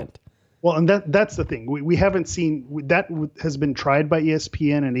 we haven't. Well, and that's the thing. We haven't seen that has been tried by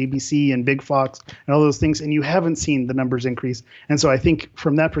ESPN and ABC and Big Fox and all those things, and you haven't seen the numbers increase. And so I think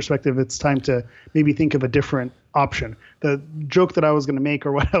from that perspective, it's time to maybe think of a different option. The joke that I was going to make,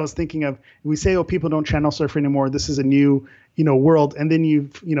 or what I was thinking of, we say, oh, people don't channel surf anymore. This is a new, world. And then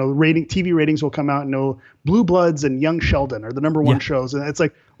TV ratings will come out and Blue Bloods and Young Sheldon are the number one shows. And it's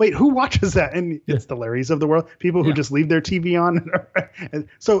like, wait, who watches that? And it's the Larrys of the world, people who just leave their TV on. And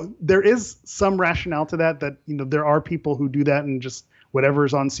so there is some rationale to that, there are people who do that and just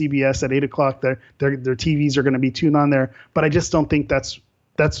whatever's on CBS at 8:00, their TVs are going to be tuned on there. But I just don't think that's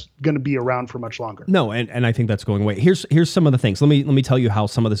going to be around for much longer. No, and I think that's going away. Here's some of the things. Let me tell you how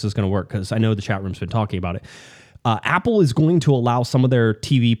some of this is going to work, because I know the chat room's been talking about it. Apple is going to allow some of their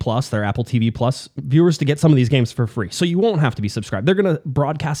TV Plus, their Apple TV Plus viewers to get some of these games for free. So you won't have to be subscribed. They're going to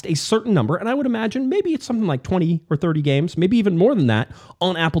broadcast a certain number, and I would imagine maybe it's something like 20 or 30 games, maybe even more than that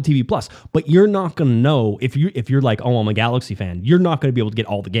on Apple TV Plus. But you're not going to know if you're like, oh, I'm a Galaxy fan, you're not going to be able to get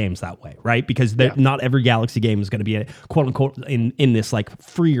all the games that way, right? Because not every Galaxy game is going to be a quote unquote in this like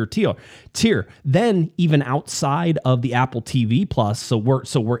freer tier. Then even outside of the Apple TV Plus, so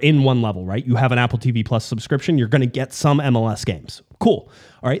we're in one level, right? You have an Apple TV Plus subscription, you're going to get some MLS games. Cool.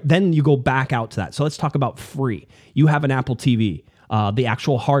 All right. Then you go back out to that. So let's talk about free. You have an Apple TV, the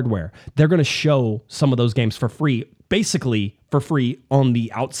actual hardware. They're going to show some of those games for free, basically for free on the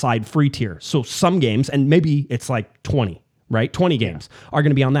outside free tier. So some games, and maybe it's like 20, right? 20 games are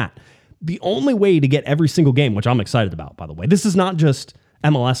going to be on that. The only way to get every single game, which I'm excited about, by the way, this is not just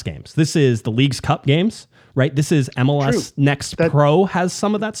MLS games. This is the League's Cup games, right? This is MLS Next Pro has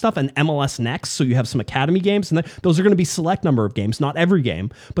some of that stuff, and MLS Next. So you have some Academy games, and those are going to be select number of games, not every game,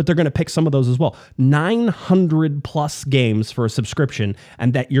 but they're going to pick some of those as well. 900 plus games for a subscription,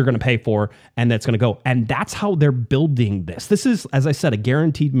 and that you're going to pay for, and that's going to go. And that's how they're building this. This is, as I said, a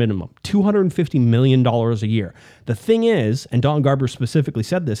guaranteed minimum, $250 million a year. The thing is, and Don Garber specifically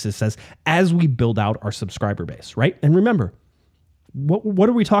said this, it says, as we build out our subscriber base, right? And remember, what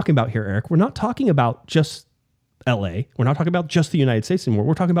are we talking about here, Eric? We're not talking about just LA. We're not talking about just the United States anymore.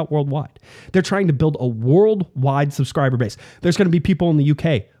 We're talking about worldwide. They're trying to build a worldwide subscriber base. There's going to be people in the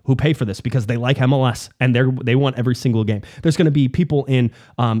UK who pay for this because they like MLS and they want every single game. There's going to be people in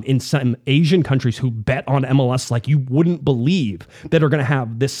some Asian countries who bet on MLS like you wouldn't believe, that are going to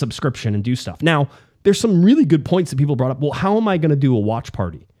have this subscription and do stuff. Now, there's some really good points that people brought up. Well, how am I going to do a watch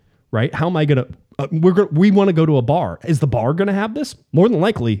party? Right? How am I going to... we want to go to a bar. Is the bar going to have this? More than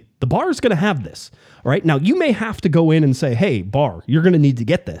likely, the bar is going to have this. All right. Now, you may have to go in and say, hey, bar, you're going to need to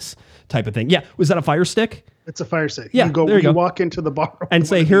get this type of thing. Yeah. Was that a Fire Stick? It's a Fire Stick. Yeah, you walk into the bar and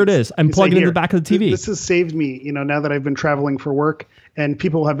say, here it is. I'm plugging it in the back of the TV. This has saved me, now that I've been traveling for work, and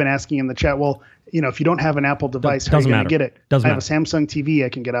people have been asking in the chat, well, if you don't have an Apple device, how are you going to get it? I have a Samsung TV. I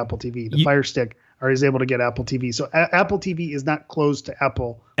can get Apple TV. The Fire Stick is able to get Apple TV. So Apple TV is not closed to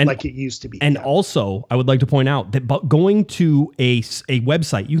Apple like it used to be. And also, I would like to point out that going to a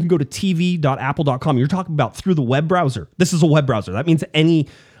website, you can go to tv.apple.com. You're talking about through the web browser. This is a web browser. That means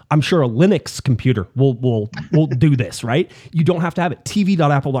I'm sure a Linux computer will do this, right? You don't have to have it.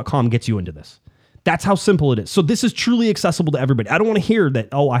 tv.apple.com gets you into this. That's how simple it is. So this is truly accessible to everybody. I don't want to hear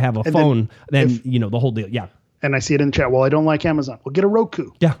that, I have a phone, then the whole deal. Yeah. And I see it in the chat. Well, I don't like Amazon. Well, get a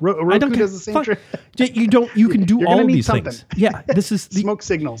Roku. Yeah. Roku does the same trick. You can do all of these things. Yeah. This is smoke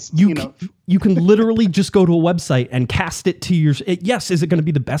signals. You can literally just go to a website and cast it to your... Yes. Is it going to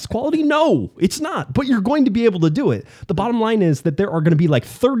be the best quality? No, it's not. But you're going to be able to do it. The bottom line is that there are going to be like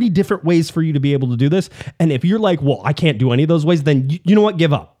 30 different ways for you to be able to do this. And if you're like, well, I can't do any of those ways, then you know what?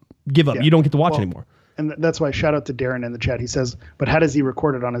 Give up. Yeah. You don't get to watch anymore. And that's why shout out to Darren in the chat. He says, but how does he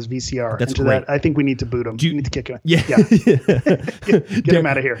record it on his VCR? That's great. I think we need to boot him. We need to kick him. Yeah. Get him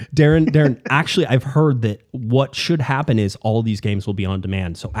out of here. Darren, actually, I've heard that what should happen is all these games will be on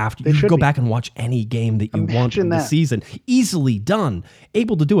demand. So after you go back and watch any game that you want in the season, easily done,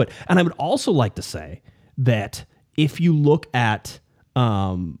 able to do it. And I would also like to say that if you look at,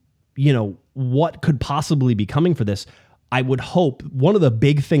 what could possibly be coming for this, I would hope one of the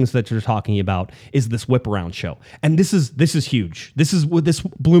big things that you're talking about is this whip around show. And this is huge. This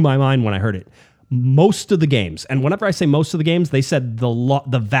blew my mind when I heard it. Most of the games, and whenever I say most of the games, they said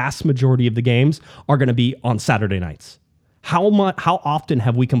the vast majority of the games are going to be on Saturday nights. How often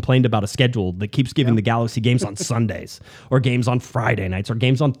have we complained about a schedule that keeps giving the Galaxy games on Sundays or games on Friday nights or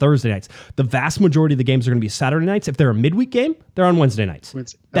games on Thursday nights? The vast majority of the games are going to be Saturday nights. If they're a midweek game, they're on Wednesday nights.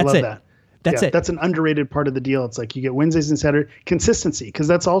 That's it. That's it. That's an underrated part of the deal. It's like you get Wednesdays and Saturday consistency, because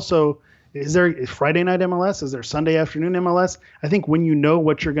that's also, is there Friday night MLS? Is there Sunday afternoon MLS? I think when you know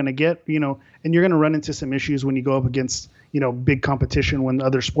what you're going to get, and you're going to run into some issues when you go up against, big competition when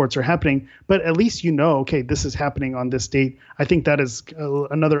other sports are happening, but at least okay, this is happening on this date. I think that is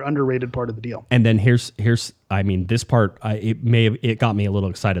another underrated part of the deal. And then here's this part, it got me a little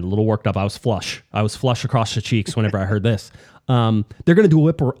excited, a little worked up. I was flush across the cheeks whenever I heard this. They're going to do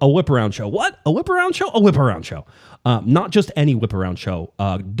a whip around show. What? A whip around show? A whip around show. Not just any whip around show.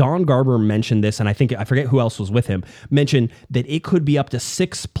 Don Garber mentioned this, and I forget who else was with him, mentioned that it could be up to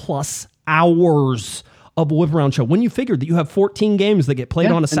 6+ hours of a whip around show. When you figure that you have 14 games that get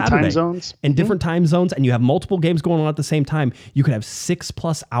played on a Saturday time zones. and different time zones, and you have multiple games going on at the same time, you could have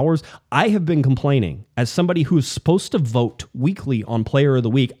 6+ hours. I have been complaining as somebody who's supposed to vote weekly on Player of the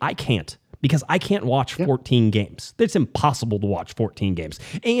Week. I can't, because I can't watch 14 games. It's impossible to watch 14 games.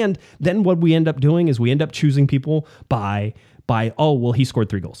 And then what we end up doing is we end up choosing people by he scored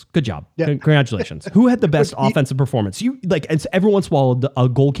 3 goals. Good job. Yeah. Congratulations. Who had the best offensive performance? It's every once in a while a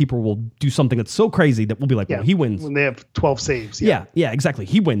goalkeeper will do something that's so crazy that we'll be like, well, he wins. When they have 12 saves. Yeah, exactly.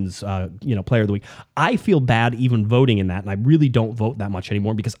 He wins Player of the Week. I feel bad even voting in that, and I really don't vote that much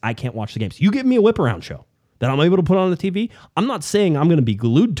anymore because I can't watch the games. You give me a whip around show that I'm able to put on the TV. I'm not saying I'm going to be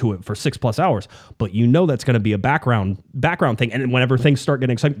glued to it for 6+ hours, but that's going to be a background thing. And whenever things start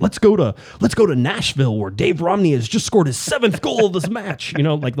getting exciting, let's go to Nashville where Dave Romney has just scored his 7th goal of this match.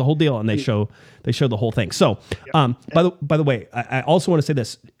 Like the whole deal, and they show the whole thing. So, by the way, I also want to say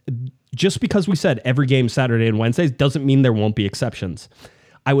this: just because we said every game Saturday and Wednesdays doesn't mean there won't be exceptions.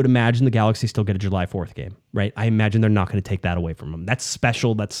 I would imagine the Galaxy still get a July 4th game, right? I imagine they're not going to take that away from them. That's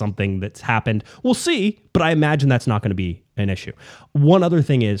special. That's something that's happened. We'll see, but I imagine that's not going to be an issue. One other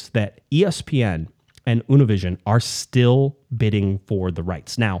thing is that ESPN and Univision are still bidding for the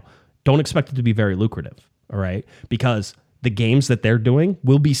rights. Now, don't expect it to be very lucrative, all right? Because the games that they're doing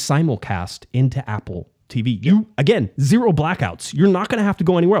will be simulcast into Apple TV. Again, 0 blackouts. You're not going to have to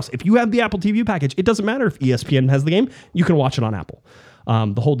go anywhere else. If you have the Apple TV package, it doesn't matter if ESPN has the game. You can watch it on Apple.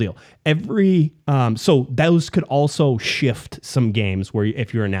 The whole deal. So those could also shift some games where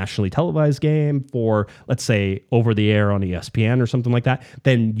if you're a nationally televised game for, let's say, over the air on ESPN or something like that,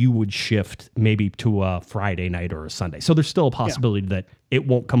 then you would shift maybe to a Friday night or a Sunday. So there's still a possibility that it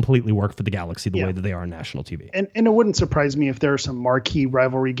won't completely work for the Galaxy the way that they are on national TV. And it wouldn't surprise me if there are some marquee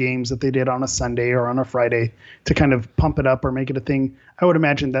rivalry games that they did on a Sunday or on a Friday to kind of pump it up or make it a thing. I would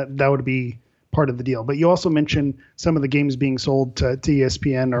imagine that would be part of the deal. But you also mentioned some of the games being sold to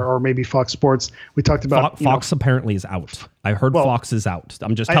ESPN or maybe Fox Sports. We talked about Fox apparently is out. I heard Fox is out.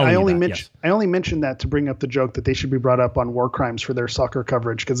 I'm just telling you that. I only mentioned that to bring up the joke that they should be brought up on War Crimes for their soccer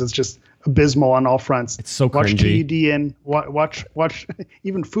coverage, because it's just abysmal on all fronts. It's so watch cringy. TUDN, watch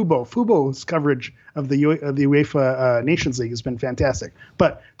even Fubo. Fubo's coverage of the UEFA Nations League has been fantastic.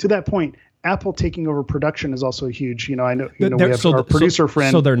 But to that point, Apple taking over production is also huge. I know we have our producer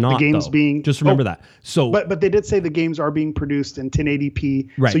friend. So they're not. The games being just remember that. So, but they did say the games are being produced in 1080p.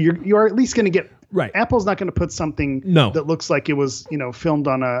 Right. So you are at least going to get. Right. Apple's not going to put something that looks like it was filmed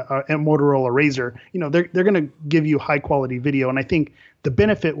on a Motorola Razr. They're going to give you high quality video, and I think the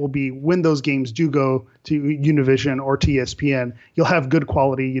benefit will be when those games do go to Univision or to ESPN, you'll have good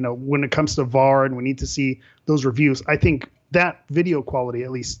quality. When it comes to VAR and we need to see those reviews, I think that video quality at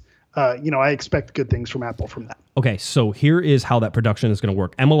least. I expect good things from Apple from that. Okay, so here is how that production is going to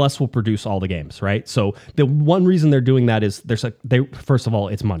work. MLS will produce all the games, right? So the one reason they're doing that is first of all,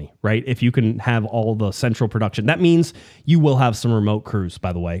 it's money, right? If you can have all the central production, that means you will have some remote crews,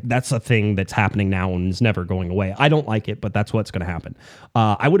 by the way. That's a thing that's happening now and is never going away. I don't like it, but that's what's going to happen.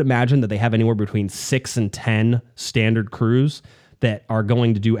 I would imagine that they have anywhere between 6 and 10 standard crews that are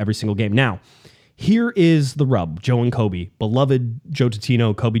going to do every single game. Now, here is the rub, Joe and Kobe, beloved Joe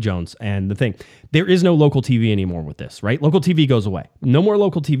Tutino, Kobe Jones. And the thing, there is no local TV anymore with this, right? Local TV goes away. No more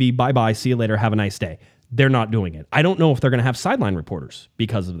local TV. Bye-bye. See you later. Have a nice day. They're not doing it. I don't know if they're going to have sideline reporters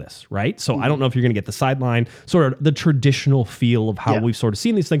because of this, right? So I don't know if you're going to get the sideline, sort of the traditional feel of how we've sort of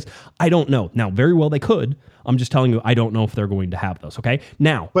seen these things. I don't know. Now, very well they could. I'm just telling you, I don't know if they're going to have those, okay?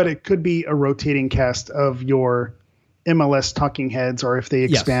 Now. But it could be a rotating cast of your MLS talking heads, or if they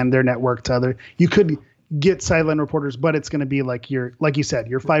expand their network to other, you could get sideline reporters, but it's going to be like you said,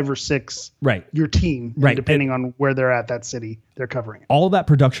 your 5 or 6, right, your team, right, depending on where they're at, that city they're covering. All of that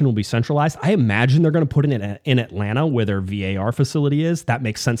production will be centralized. I imagine they're going to put it in Atlanta, where their VAR facility is. That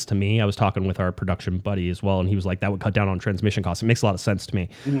makes sense to me. I was talking with our production buddy as well, and he was like, that would cut down on transmission costs. It makes a lot of sense to me.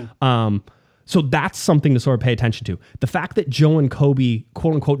 So that's something to sort of pay attention to. The fact that Joe and Kobe,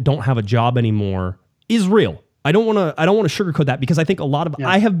 quote unquote, don't have a job anymore is real. I don't want to sugarcoat that, because I think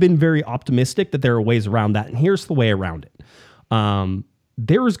I have been very optimistic that there are ways around that. And here's the way around it.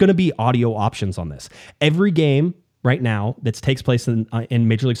 There is going to be audio options on this. Every game right now that takes place in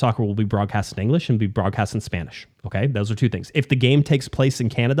Major League Soccer will be broadcast in English and be broadcast in Spanish. Okay, those are two things. If the game takes place in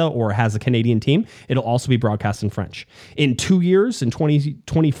Canada or has a Canadian team, it'll also be broadcast in French. In 2 years, in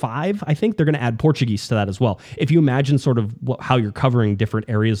 2025, I think they're going to add Portuguese to that as well. If you imagine sort of how you're covering different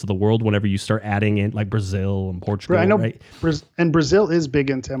areas of the world whenever you start adding in like Brazil and Portugal, right? I know, right? And Brazil is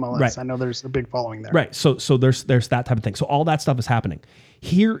big into MLS. Right. I know there's a big following there. Right. So there's that type of thing. So all that stuff is happening.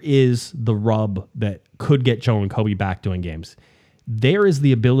 Here is the rub that could get Joe and Kobe back doing games. There is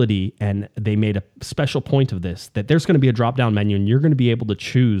the ability, and they made a special point of this, that there's going to be a drop-down menu, and you're going to be able to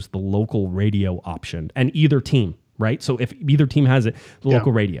choose the local radio option, and either team, right? So if either team has it, the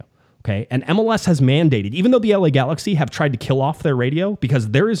local radio. Okay. And MLS has mandated, even though the LA Galaxy have tried to kill off their radio, because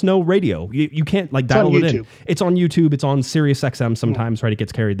there is no radio. You can't like dial it in. It's on YouTube. It's on Sirius XM sometimes, right? It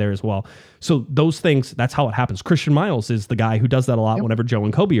gets carried there as well. So those things, that's how it happens. Christian Miles is the guy who does that a lot whenever Joe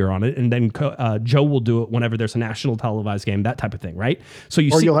and Kobe are on it. And then Joe will do it whenever there's a national televised game, that type of thing, right? So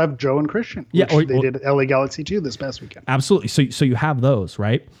you'll have Joe and Christian. Yeah. They did LA Galaxy too this past weekend. Absolutely. So you have those,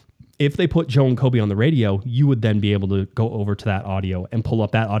 right? If they put Joe and Kobe on the radio, you would then be able to go over to that audio and pull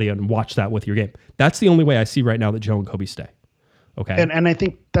up that audio and watch that with your game. That's the only way I see right now that Joe and Kobe stay. Okay. And I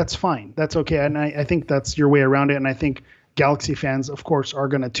think that's fine. That's okay. And I think that's your way around it. And I think Galaxy fans, of course, are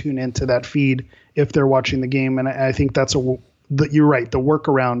going to tune into that feed if they're watching the game. And I think that's you're right, the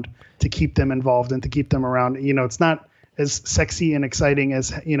workaround to keep them involved and to keep them around. You know, it's not as sexy and exciting as,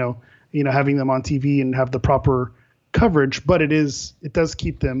 having them on TV and have the proper coverage, but it does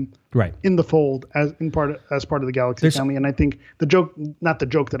keep them right in the fold as part of the Galaxy family. And I think not the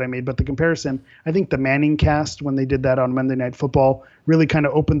joke that I made, but the comparison, I think the Manning cast, when they did that on Monday Night Football, really kind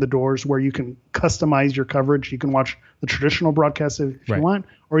of opened the doors where you can customize your coverage. You can watch the traditional broadcast if you want,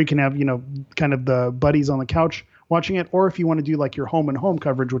 or you can have, kind of the buddies on the couch watching it, or if you want to do like your home and home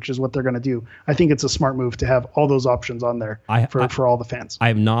coverage, which is what they're going to do. I think it's a smart move to have all those options on there for all the fans. I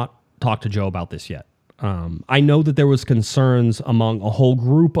have not talked to Joe about this yet. I know that there was concerns among a whole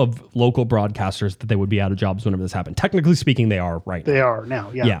group of local broadcasters that they would be out of jobs whenever this happened. Technically speaking, they are right now. They are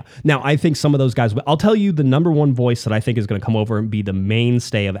now, yeah. Yeah. Now, I think some of those guys, I'll tell you the number one voice that I think is going to come over and be the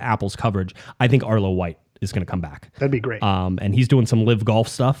mainstay of Apple's coverage. I think Arlo White is going to come back. That'd be great. And he's doing some live golf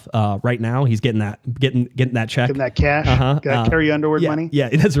stuff right now. He's getting that check, getting that cash, Carrie Underwood money. Yeah,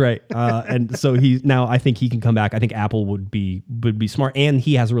 that's right. And so I think he can come back. I think Apple would be smart, and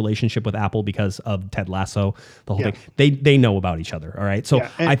he has a relationship with Apple because of Ted Lasso, the whole thing. They know about each other. All right. So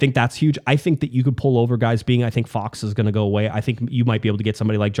I think that's huge. I think that you could pull over guys. I think Fox is going to go away. I think you might be able to get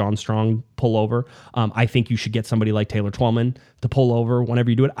somebody like John Strong pull over. I think you should get somebody like Taylor Twellman to pull over whenever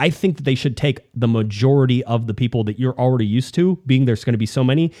you do it. I think that they should take the majority of the people that you're already used to, being there's going to be so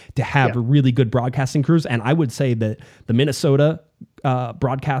many, to have really good broadcasting crews. And I would say that the Minnesota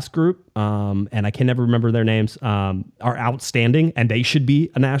broadcast group, and I can never remember their names, are outstanding, and they should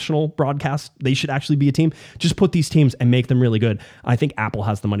be a national broadcast. They should actually be a team. Just put these teams and make them really good. I think Apple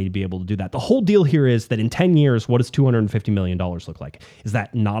has the money to be able to do that. The whole deal here is that in 10 years, what does $250 million look like? Is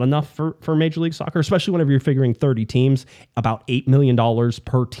that not enough for Major League Soccer, especially whenever you're figuring 30 teams, about $8 million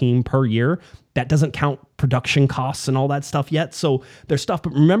per team per year? That doesn't count production costs and all that stuff yet. So there's stuff.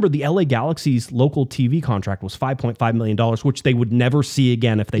 But remember, the LA Galaxy's local TV contract was $5.5 million, which they would never see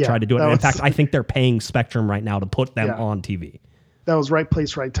again if they tried to do it. And in fact, I think they're paying Spectrum right now to put them on TV. That was right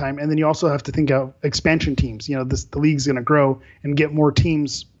place, right time. And then you also have to think of expansion teams. The league's going to grow and get more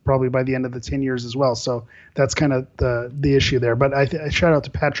teams probably by the end of the 10 years as well. So that's kind of the issue there. But I shout out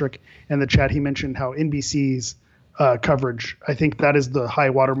to Patrick in the chat. He mentioned how NBC's coverage, I think that is the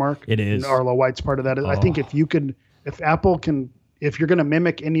high watermark. It is. And Arlo White's part of that. I think if Apple can, if you're going to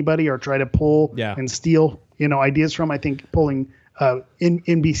mimic anybody or try to pull and steal, ideas from, I think pulling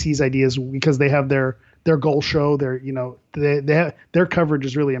NBC's ideas, because they have their goal show, their coverage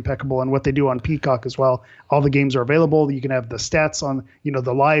is really impeccable, and what they do on Peacock as well. All the games are available. You can have the stats on,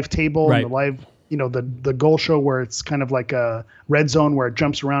 the live table and the live, the goal show where it's kind of like a red zone where it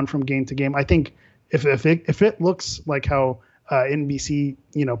jumps around from game to game. I think if it looks like how NBC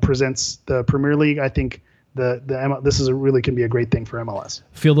presents the Premier League, I think this is really can be a great thing for MLS.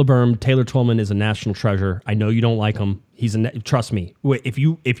 Feel the berm. Taylor Twellman is a national treasure. I know you don't like him. Trust me. If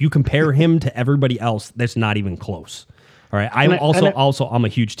you compare him to everybody else, that's not even close. All right. I'm a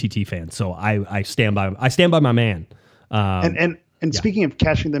huge TT fan, so I stand by my man. And speaking of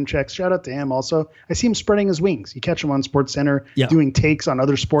cashing them checks, shout out to him also. I see him spreading his wings. You catch him on SportsCenter doing takes on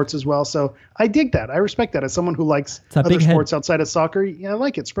other sports as well. So I dig that. I respect that. As someone who likes other sports outside of soccer, I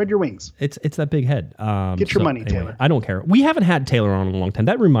like it. Spread your wings. It's that big head. Get your money, Taylor. I don't care. We haven't had Taylor on in a long time.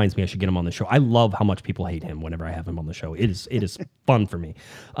 That reminds me I should get him on the show. I love how much people hate him whenever I have him on the show. It is fun for me.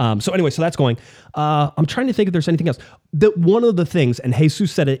 So anyway, so that's going. I'm trying to think if there's anything else. One of the things, and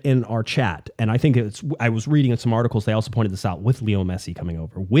Jesus said it in our chat, and I think I was reading in some articles, they also pointed this out with Leo Messi coming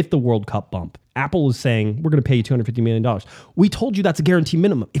over, with the World Cup bump. Apple is saying, we're going to pay you $250 million. We told you that's a guarantee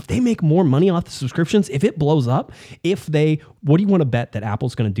minimum. If they make more money off the subscriptions, if it blows up, what do you want to bet that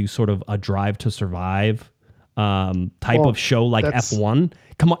Apple's going to do sort of a Drive to Survive type of show like F1?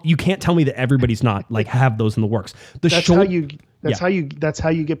 Come on, you can't tell me that everybody's not like have those in the works. That's how you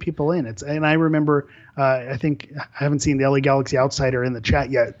get people in. And I remember, I think I haven't seen the LA Galaxy Outsider in the chat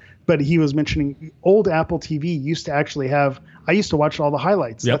yet, but he was mentioning old Apple TV used to actually have. I used to watch all the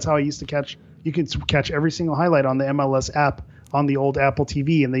highlights. Yep. That's how I used to catch. You could catch every single highlight on the MLS app on the old Apple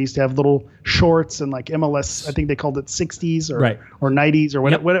TV, and they used to have little shorts and like MLS. I think they called it 60s or 90s or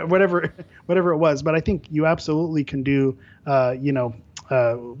whatever it was. But I think you absolutely can do.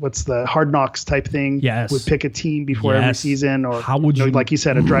 What's the Hard Knocks type thing? Yes. Would pick a team before every season, or how would you, like you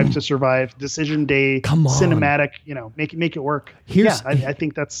said, a Drive to Survive, Decision Day, cinematic. Make it work. I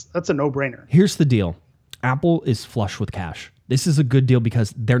think that's a no-brainer. Here's the deal: Apple is flush with cash. This is a good deal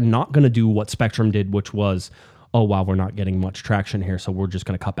because they're not going to do what Spectrum did, which was, oh, wow, we're not getting much traction here, so we're just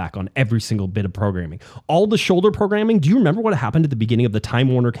going to cut back on every single bit of programming. All the shoulder programming, do you remember what happened at the beginning of the Time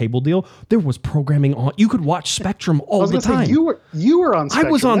Warner cable deal? There was programming on. You could watch Spectrum all the time. Say, you were on Spectrum.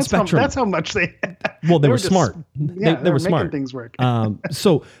 I was on Spectrum. That's how much they Well, they were smart. They were smart. Making things work.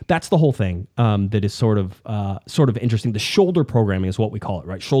 So that's the whole thing that is sort of interesting. The shoulder programming is what we call it,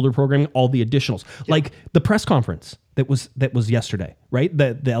 right? Shoulder programming, all the additionals. Yeah. Like the press conference that was yesterday, right?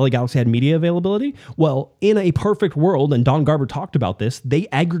 The LA Galaxy had media availability. Well, in a perfect world, and Don Garber talked about this, they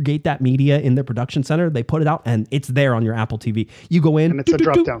aggregate that media in their production center, they put it out, and it's there on your Apple TV. You go in, and it's a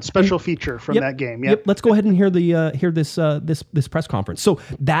drop down special feature from that game. Yep. Let's go ahead and hear this press conference. So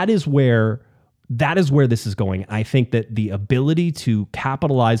that is where this is going. I think that the ability to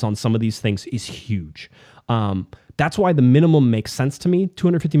capitalize on some of these things is huge. That's why the minimum makes sense to me.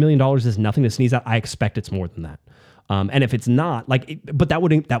 $250 million is nothing to sneeze at. I expect it's more than that. And if it's not, but that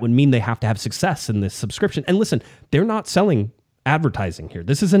would mean they have to have success in this subscription. And listen, they're not selling advertising here.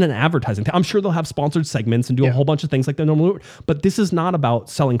 This isn't an advertising thing. I'm sure they'll have sponsored segments and do a whole bunch of things like they normally would, but this is not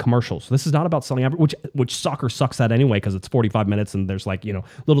about selling commercials. This is not about selling which soccer sucks at anyway, because it's 45 minutes and there's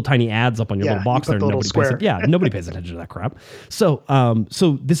little tiny ads up on your little box there. Nobody pays attention to that crap. So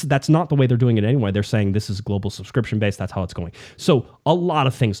that's not the way they're doing it anyway. They're saying this is global subscription based. That's how it's going. So a lot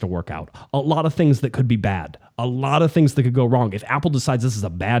of things to work out, a lot of things that could be bad, a lot of things that could go wrong. If Apple decides this is a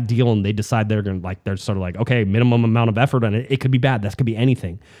bad deal and they decide they're going to they're sort of okay, minimum amount of effort on it, it could be bad. That could be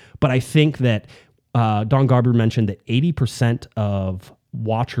anything. But I think that Don Garber mentioned that 80% of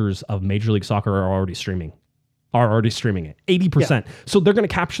watchers of Major League Soccer are already streaming it. 80%. Yeah. So they're going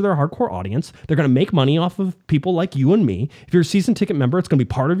to capture their hardcore audience. They're going to make money off of people like you and me. If you're a season ticket member, it's going to be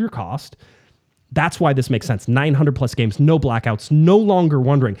part of your cost. That's why this makes sense. 900 plus games, no blackouts, no longer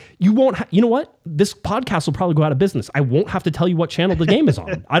wondering. You won't, you know what? This podcast will probably go out of business. I won't have to tell you what channel the game is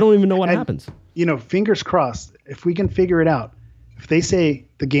on. I don't even know what happens. Fingers crossed, if we can figure it out, if they say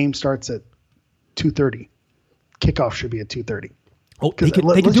the game starts at 2:30, kickoff should be at 2:30. Oh, they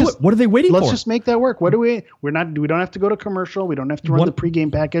can do it. What are they waiting for? Let's just make that work. We don't have to go to commercial. We don't have to run the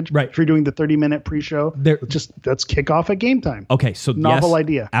pregame package. Right. If you're doing the 30-minute pre-show, let's kick off at game time. Okay. So novel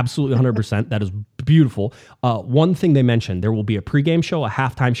idea. Absolutely 100%. That is beautiful. One thing they mentioned, there will be a pregame show, a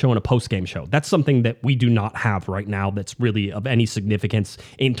halftime show, and a postgame show. That's something that we do not have right now that's really of any significance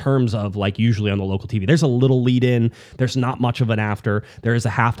in terms of usually on the local TV. There's a little lead in. There's not much of an after. There is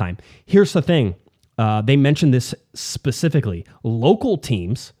a halftime. Here's the thing. They mentioned this specifically. Local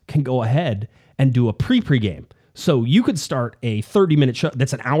teams can go ahead and do a pregame. So you could start a 30-minute show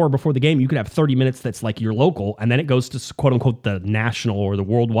that's an hour before the game. You could have 30 minutes that's your local, and then it goes to quote-unquote the national or the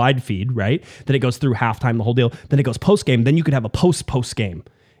worldwide feed, right? Then it goes through halftime, the whole deal. Then it goes post-game. Then you could have a post-game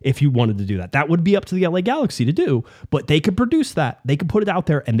if you wanted to do that. That would be up to the LA Galaxy to do, but they could produce that. They could put it out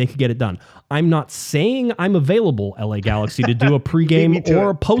there, and they could get it done. I'm not saying I'm available, LA Galaxy, to do a pregame or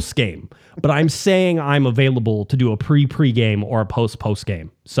a postgame, but I'm saying I'm available to do a pregame or a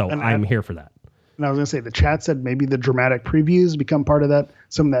postgame. So I'm here for that. And I was going to say, the chat said maybe the dramatic previews become part of that,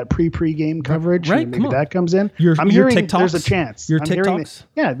 some of that pre-game coverage. Right, Maybe that comes in. I'm your hearing TikToks, there's a chance. Your I'm hearing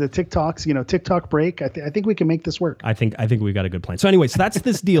TikToks? the TikToks, TikTok break. I think we can make this work. I think we got a good plan. So anyway, so that's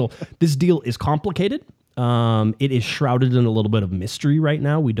this deal. This deal is complicated. It is shrouded in a little bit of mystery right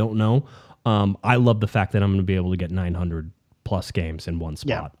now. We don't know. I love the fact that I'm going to be able to get 900 plus games in one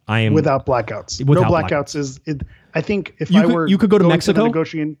spot. Yeah, I am without blackouts. No blackouts is. I think if you could go to Mexico.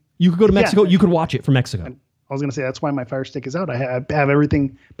 You could go to Mexico. You could watch it from Mexico. I was going to say that's why my Fire Stick is out. I have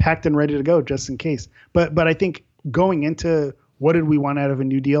everything packed and ready to go just in case. But I think going into what did we want out of a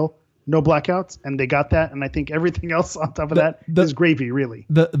new deal? No blackouts, and they got that. And I think everything else on top of that is gravy, really.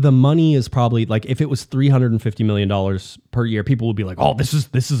 The money is probably like if it was $350 million per year, people would be like, "Oh, this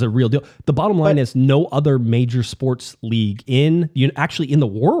is a real deal." The bottom line is no other major sports league in the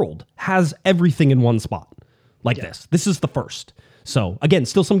world has everything in one spot like this. This is the first. So again,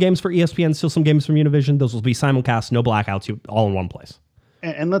 still some games for ESPN, still some games from Univision. Those will be simulcast, no blackouts, all in one place.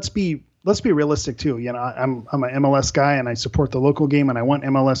 And let's be realistic too. I'm an MLS guy and I support the local game and I want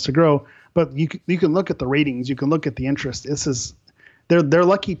MLS to grow. But you can look at the ratings, you can look at the interest. They're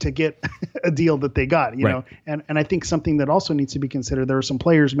lucky to get a deal that they got, you know. And I think something that also needs to be considered. There are some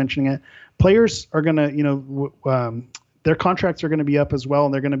players mentioning it. Players are gonna, their contracts are going to be up as well,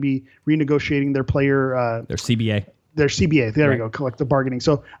 and they're going to be renegotiating their player their CBA. Their CBA. There we go. Collective bargaining.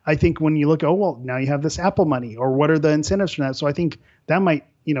 So I think when you look, now you have this Apple money, or what are the incentives from that? So I think that might,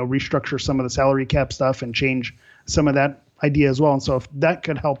 restructure some of the salary cap stuff and change some of that idea as well. And so if that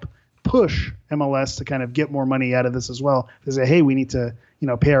could help push MLS to kind of get more money out of this as well, to say, hey, we need to,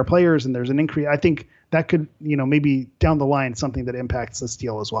 pay our players, and there's an increase. I think that could, maybe down the line, something that impacts this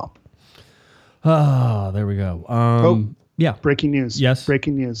deal as well. There we go. Yeah. Breaking news. Yes.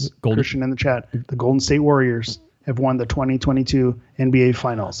 Breaking news. Christian in the chat. The Golden State Warriors have won the 2022 NBA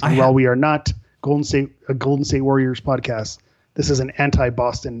Finals. And while we are not a Golden State Warriors podcast, this is an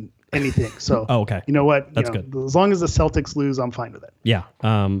anti-Boston anything. So, okay. You know what? That's good. As long as the Celtics lose, I'm fine with it. Yeah.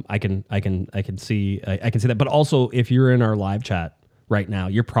 I can see that. But also, if you're in our live chat right now,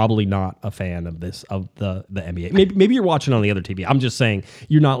 you're probably not a fan of the NBA. Maybe you're watching on the other TV. I'm just saying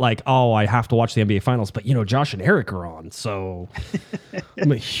you're not like, oh, I have to watch the NBA Finals, but Josh and Eric are on, so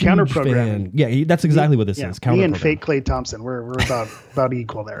I'm a huge fan. Yeah, that's exactly what this is. Me and fake Klay Thompson, we're about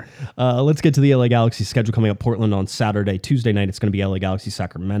equal there. Let's get to the LA Galaxy schedule coming up. Portland on Saturday. Tuesday night, it's going to be LA Galaxy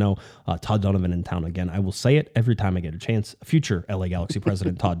Sacramento. Todd Donovan in town again. I will say it every time I get a chance. Future LA Galaxy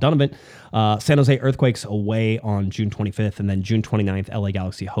president Todd Donovan. San Jose Earthquakes away on June 25th, and then June 29th. LA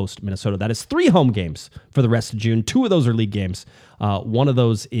Galaxy host Minnesota. That is 3 home games for the rest of June. 2 of those are league games. One of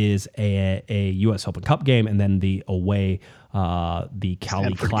those is a U.S. Open Cup game, and then the away, the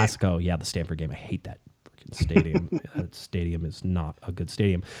Cali Stanford Classico. game. Yeah, the Stanford game. I hate that freaking stadium. That stadium is not a good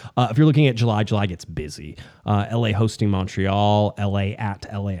stadium. If you're looking at July gets busy. LA hosting Montreal, LA at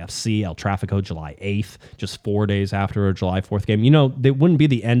LAFC, El Tráfico, July 8th, just 4 days after a July 4th game. They wouldn't be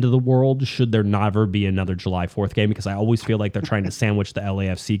the end of the world should there never be another July 4th game, because I always feel like they're trying to sandwich the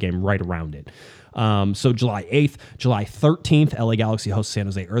LAFC game right around it. So July 8th, July 13th, LA Galaxy hosts San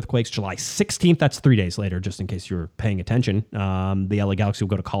Jose Earthquakes. July 16th, that's 3 days later, just in case you're paying attention. The LA Galaxy will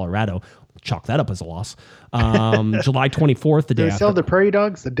go to Colorado. Chalk that up as a loss. July 24th, the day after. They sell the prairie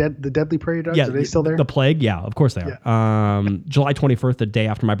dogs, the deadly prairie dogs? Yeah, are they still there? The plague? Yeah, of course they are. July 21st, the day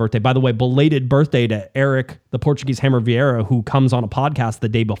after my birthday. By the way, belated birthday to Eric, the Portuguese Hammer Vieira, who comes on a podcast the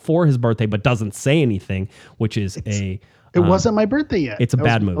day before his birthday but doesn't say anything, which is It wasn't my birthday yet. It's a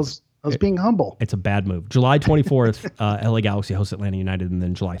bad move. I was being humble. It's a bad move. July 24th, LA Galaxy hosts Atlanta United, and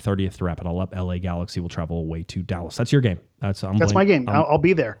then July 30th, to wrap it all up, LA Galaxy will travel away to Dallas. That's your game. That's my game. I'll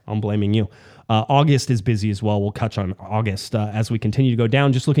be there. I'm blaming you. August is busy as well. We'll touch on August as we continue to go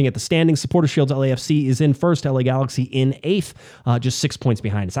down. Just looking at the standings, Supporter Shield LAFC is in first, LA Galaxy in 8th, just 6 points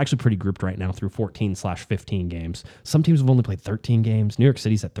behind. It's actually pretty grouped right now through 14/15 games. Some teams have only played 13 games. New York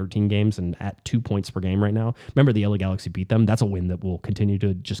City's at 13 games and at 2 points per game right now. Remember, the LA Galaxy beat them. That's a win that will continue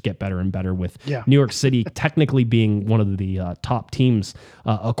to just get better and better, with New York City technically being one of the top teams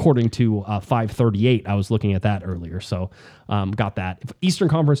according to 538. I was looking at that earlier, so got that. Eastern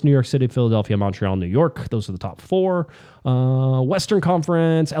Conference, New York City, Philadelphia, Montreal, New York. Those are the top 4. Western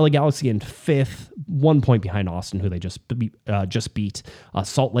Conference, LA Galaxy in 5th, 1 point behind Austin, who they just beat.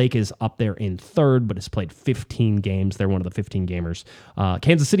 Salt Lake is up there in 3rd, but has played 15 games. They're one of the 15 gamers.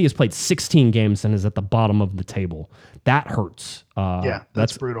 Kansas City has played 16 games and is at the bottom of the table. That hurts.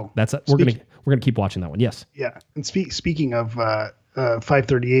 That's brutal. We're gonna keep watching that one. Yes. Yeah, and speaking of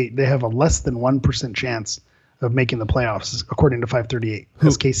 538, they have a less than 1% chance of making the playoffs, according to 538.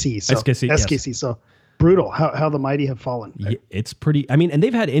 SKC. So SKC. Yes. So brutal how the mighty have fallen. Yeah, it's pretty. I mean, and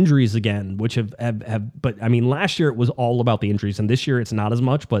they've had injuries again, which have. But I mean, last year it was all about the injuries, and this year it's not as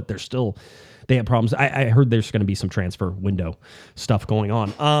much. But they have problems. I heard there's going to be some transfer window stuff going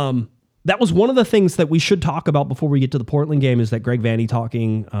on. That was one of the things that we should talk about before we get to the Portland game, is that Greg Vanney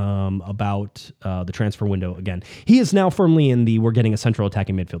talking about the transfer window again. He is now firmly in we're getting a central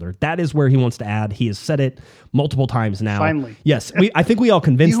attacking midfielder. That is where he wants to add. He has said it multiple times now. Finally. Yes. I think we all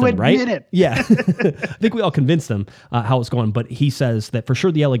convinced him, right? It. Yeah. I think we all convinced him how it's going. But he says that for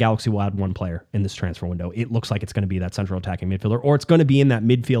sure the LA Galaxy will add one player in this transfer window. It looks like it's going to be that central attacking midfielder, or it's going to be in that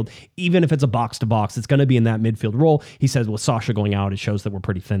midfield. Even if it's a box-to-box, it's going to be in that midfield role. He says with Sasha going out, it shows that we're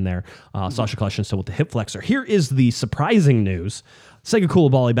pretty thin there. Sasha Collection still with the hip flexor. Here is the surprising news. Sega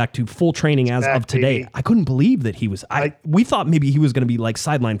Koulibaly back to full training as of today. Baby. I couldn't believe that he was. We thought maybe he was going to be like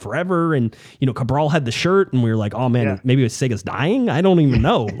sidelined forever, and Cabral had the shirt, and we were like, oh man, maybe Sega's dying. I don't even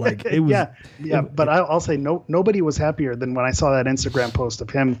know. Like it was. But I'll say nobody was happier than when I saw that Instagram post of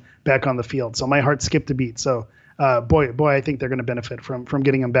him back on the field. So my heart skipped a beat. So boy, I think they're going to benefit from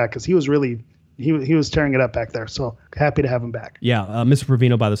getting him back, because he was really. He was tearing it up back there, so happy to have him back. Yeah, Mr.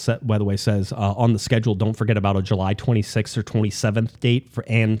 Provino, by the way, says on the schedule, don't forget about a July 26th or 27th date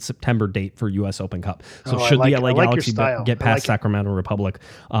and September date for U.S. Open Cup. So should the LA Galaxy get past Sacramento Republic,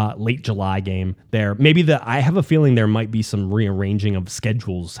 late July game there, maybe I have a feeling there might be some rearranging of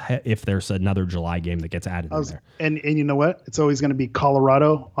schedules if there's another July game that gets added in there. And you know what? It's always going to be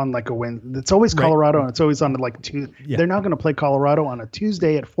Colorado on like a win. It's always Colorado, and it's always on like two. Yeah. They're not going to play Colorado on a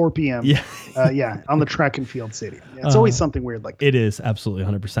Tuesday at 4 p.m. Yeah. On the track and field stadium. Yeah, it's always something weird like that. It is absolutely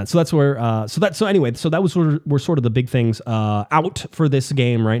 100%. So that's where. So that was were sort of the big things out for this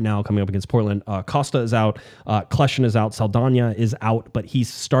game right now coming up against Portland. Costa is out. Kleshin is out. Saldana is out, but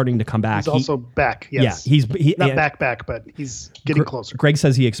he's starting to come back. He's also back. Yes. Yeah, he's not back, but he's getting closer. Greg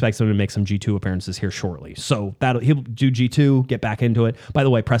says he expects him to make some G2 appearances here shortly. So he'll do G2, get back into it. By the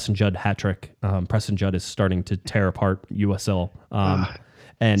way, Preston Judd hat trick. Preston Judd is starting to tear apart USL.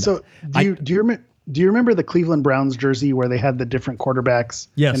 And so do you remember the Cleveland Browns jersey where they had the different quarterbacks?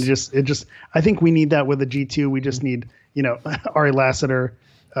 Yes. And it just I think we need that with the G2. We just need, Ari Lassiter,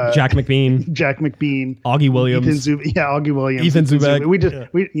 Jack McBean, Augie Williams, Augie Williams, Ethan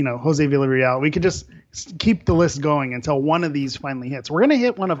Zubek. We Jose Villarreal. We could just keep the list going until one of these finally hits. We're gonna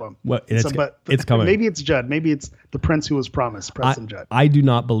hit one of them. Well, it's coming. Maybe it's Judd. Maybe it's the prince who was promised, Preston Judd. I do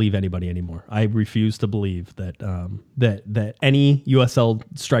not believe anybody anymore. I refuse to believe that that any USL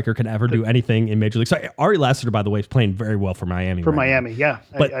striker can ever do anything in Major League. So Ari Lassiter, by the way, is playing very well for Miami.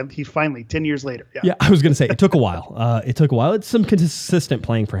 But he's finally 10 years later. Yeah, I was gonna say it took a while. It's some consistent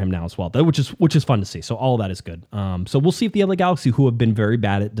playing for him now as well, though, which is fun to see. So all of that is good. So we'll see if the LA Galaxy, who have been very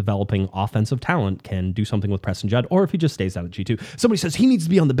bad at developing offensive talent, can do something with Preston Judd, or if he just stays out at G2. Somebody says he needs to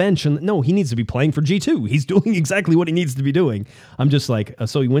be on the bench, and no, he needs to be playing for G2. He's doing exactly what he needs to be doing. I'm just like,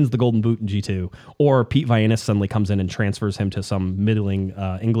 so he wins the Golden Boot in G2, or Pete Vianis suddenly comes in and transfers him to some middling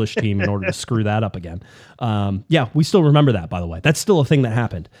English team in order to screw that up again. We still remember that, by the way. That's still a thing that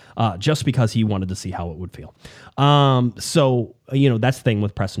happened, just because he wanted to see how it would feel. That's the thing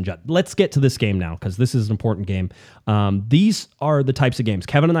with Preston Judd. Let's get to this game now, because this is an important game. These are the types of games.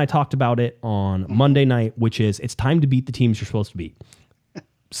 Kevin and I talked about it on Monday night, which is it's time to beat the teams you're supposed to beat.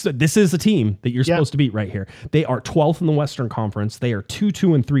 So this is a team that you're supposed to beat right here. They are 12th in the Western Conference. They are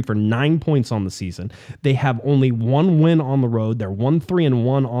 2-2-3 for 9 points on the season. They have only one win on the road. They're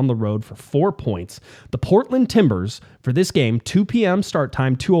 1-3-1 on the road for 4 points. The Portland Timbers for this game, 2 p.m. start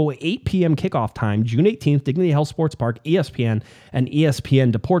time, 2:08 p.m. kickoff time, June 18th, Dignity Health Sports Park, ESPN, and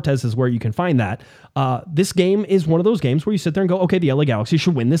ESPN Deportes is where you can find that. This game is one of those games where you sit there and go, okay, the LA Galaxy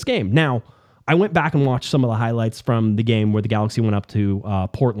should win this game. Now, I went back and watched some of the highlights from the game where the Galaxy went up to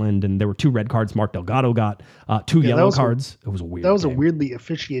Portland, and there were 2 red cards. Mark Delgado got 2 yellow cards. It was a weird. That was game. A weirdly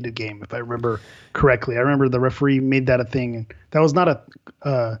officiated game, if I remember correctly. I remember the referee made that a thing, and that was not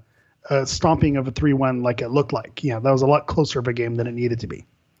a stomping of a 3-1 like it looked like. That was a lot closer of a game than it needed to be.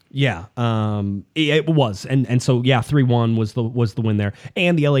 Yeah, it was, and so 3-1 was the win there,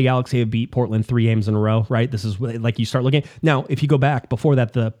 and the LA Galaxy have beat Portland 3 games in a row. Right, this is like you start looking now. If you go back before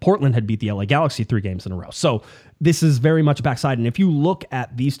that, the Portland had beat the LA Galaxy 3 games in a row. So this is very much backside, and if you look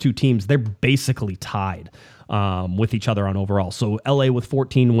at these two teams, they're basically tied. with each other on overall. So LA with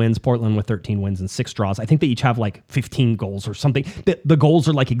 14 wins, Portland with 13 wins and 6 draws. I think they each have like 15 goals or something. The goals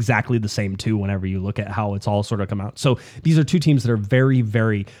are like exactly the same too whenever you look at how it's all sort of come out. So these are two teams that are very,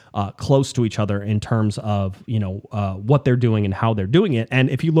 very close to each other in terms of, what they're doing and how they're doing it. And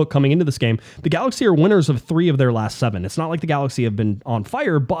if you look coming into this game, the Galaxy are winners of 3 of their last 7. It's not like the Galaxy have been on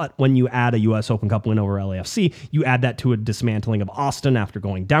fire, but when you add a U.S. Open Cup win over LAFC, you add that to a dismantling of Austin after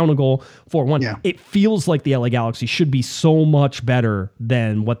going down a goal 4-1. Yeah. It feels like the LA Galaxy should be so much better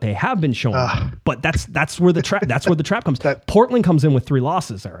than what they have been showing. But that's where the trap comes. Portland comes in with 3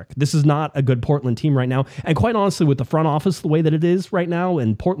 losses, Eric. This is not a good Portland team right now. And quite honestly, with the front office the way that it is right now,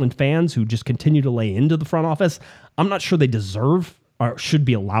 and Portland fans who just continue to lay into the front office, I'm not sure they deserve or should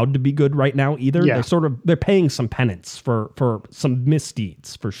be allowed to be good right now either. Yeah. They're paying some penance for some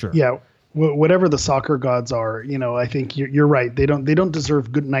misdeeds for sure. Yeah. Whatever the soccer gods are, I think you're right. They don't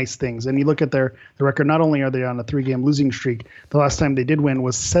deserve good, nice things. And you look at their record. Not only are they on a 3-game losing streak, the last time they did win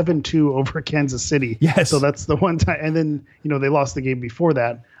was 7-2 over Kansas City. Yes. So that's the one time. And then they lost the game before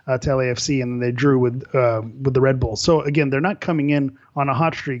that to LAFC, and then they drew with the Red Bulls. So again, they're not coming in on a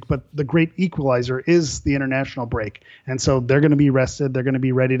hot streak, but the great equalizer is the international break, and so they're going to be rested. They're going to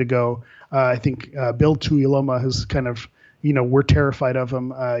be ready to go. I think Bill Tuiloma, who's kind of we're terrified of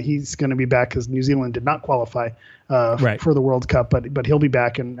him. He's going to be back because New Zealand did not qualify for the World Cup, but he'll be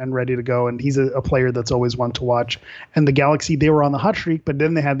back and ready to go. And he's a player that's always one to watch. And the Galaxy, they were on the hot streak, but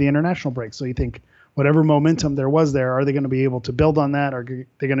then they had the international break. So you think whatever momentum there was there, are they going to be able to build on that? Are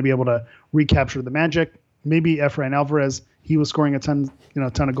they going to be able to recapture the magic? Maybe Efrain Alvarez, he was scoring a ton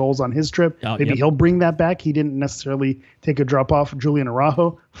of goals on his trip. Maybe he'll bring that back. He didn't necessarily take a drop off. Julian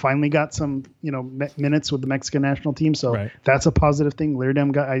Araujo finally got some, minutes with the Mexican national team. So that's a positive thing.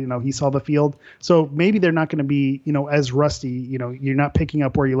 Leerdam got, he saw the field. So maybe they're not going to be, as rusty, you're not picking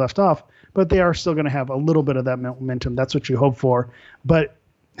up where you left off, but they are still going to have a little bit of that momentum. That's what you hope for. But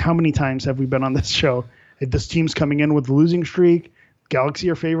how many times have we been on this show? If this team's coming in with a losing streak, Galaxy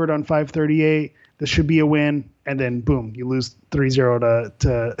are favored on 538. This should be a win, and then boom, you lose 3-0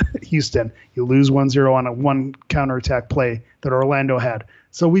 to Houston. You lose 1-0 on a one counterattack play that Orlando had.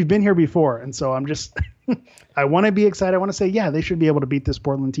 So we've been here before, and so I'm just I want to be excited. I want to say, yeah, they should be able to beat this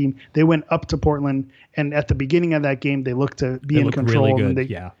Portland team. They went up to Portland, and at the beginning of that game, they looked to be in control. Really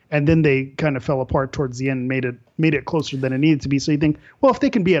good, and then they kind of fell apart towards the end, made it closer than it needed to be. So you think, well, if they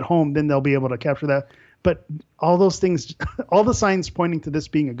can be at home, then they'll be able to capture that. But all those things, all the signs pointing to this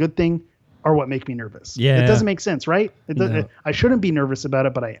being a good thing are what make me nervous. Yeah. It doesn't make sense, right? I shouldn't be nervous about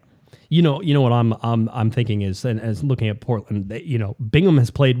it, but I am. You know what I'm thinking is, and as looking at Portland, Bingham has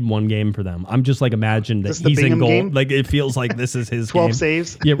played one game for them. I'm just like imagine that he's in goal. Game? Like it feels like this is his 12 game.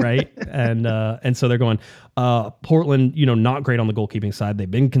 saves. Yeah, right. And so they're going. Portland, not great on the goalkeeping side. They've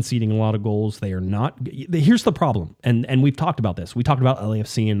been conceding a lot of goals. They are not. Here's the problem, and we've talked about this. We talked about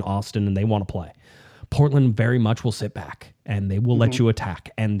LAFC and Austin, and they want to play. Portland very much will sit back and they will let you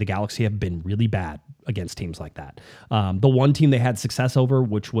attack. And the Galaxy have been really bad against teams like that. The one team they had success over,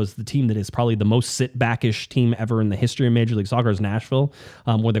 which was the team that is probably the most sit-back-ish team ever in the history of Major League Soccer, is Nashville,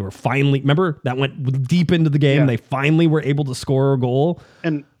 where they were finally, remember, that went deep into the game. Yeah. They finally were able to score a goal.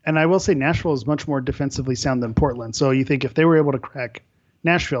 And I will say Nashville is much more defensively sound than Portland. So you think if they were able to crack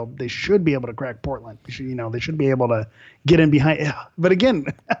Nashville, they should be able to crack Portland. They should be able to get in behind. But again,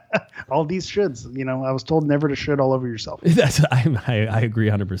 all these shoulds. I was told never to should all over yourself. I agree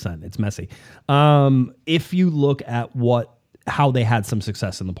 100%. It's messy. If you look at how they had some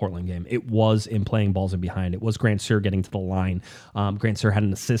success in the Portland game, it was in playing balls in behind. It was Grant Suhr getting to the line. Grant Suhr had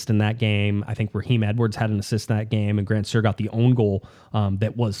an assist in that game. I think Raheem Edwards had an assist in that game, and Grant Suhr got the own goal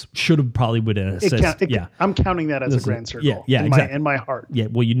that should have probably been an assist. I'm counting that as a Grant Suhr goal. Yeah, exactly. In my heart. Yeah,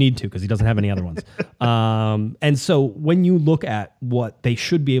 well, you need to because he doesn't have any other ones. And so when you look at what they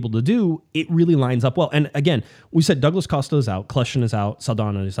should be able to do, it really lines up well. And again, we said Douglas Costa is out, Kljestan is out,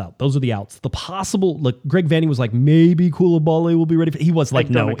 Saldana is out. Those are the outs. The possible, Greg Vanny was like, maybe Koulibaly will be ready. He was like,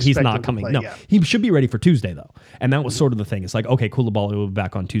 no, he's not coming. Play, no, yeah. He should be ready for Tuesday though. And that was sort of the thing. It's like, okay, Koulibaly will be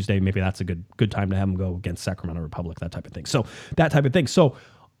back on Tuesday. Maybe that's a good time to have him go against Sacramento Republic, that type of thing. So that type of thing. So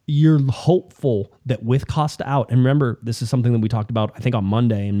you're hopeful that with Costa out, and remember, this is something that we talked about, I think on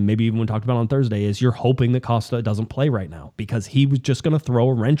Monday, and maybe even we talked about on Thursday, is you're hoping that Costa doesn't play right now because he was just going to throw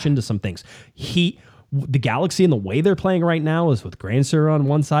a wrench into some things. The Galaxy and the way they're playing right now is with Grant Suhr on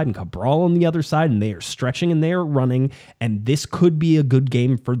one side and Cabral on the other side, and they are stretching and they are running, and this could be a good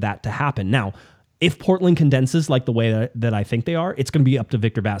game for that to happen. Now, if Portland condenses like the way that I think they are, it's going to be up to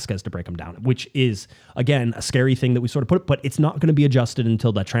Victor Vasquez to break them down, which is, again, a scary thing that we sort of put, but it's not going to be adjusted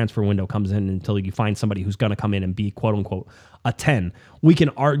until that transfer window comes in, until you find somebody who's going to come in and be, quote unquote, a 10. We can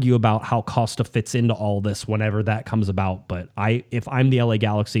argue about how Costa fits into all this whenever that comes about, but if I'm the LA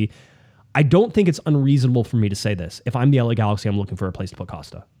Galaxy, I don't think it's unreasonable for me to say this. If I'm the LA Galaxy, I'm looking for a place to put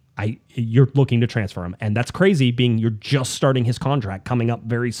Costa. You're looking to transfer him, and that's crazy, being you're just starting his contract coming up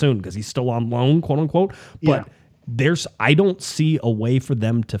very soon because he's still on loan, quote unquote. But I don't see a way for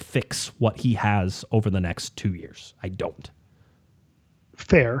them to fix what he has over the next 2 years. I don't.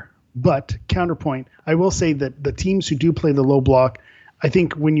 Fair, but counterpoint, I will say that the teams who do play the low block, I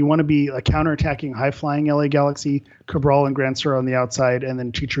think when you want to be a counterattacking, high-flying LA Galaxy, Cabral and Grandsir on the outside, and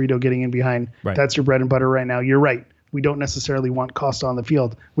then Chicharito getting in behind, that's your bread and butter right now. You're right. We don't necessarily want Costa on the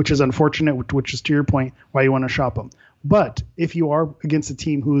field, which is unfortunate, which is, to your point, why you want to shop him. But if you are against a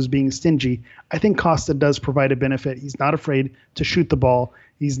team who is being stingy, I think Costa does provide a benefit. He's not afraid to shoot the ball.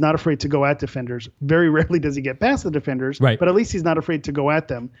 He's not afraid to go at defenders. Very rarely does he get past the defenders, but at least he's not afraid to go at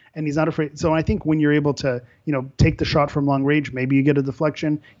them, and he's not afraid. So I think when you're able to, take the shot from long range, maybe you get a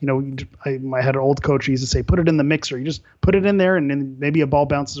deflection. I had an old coach who used to say, put it in the mixer. You just put it in there, and then maybe a ball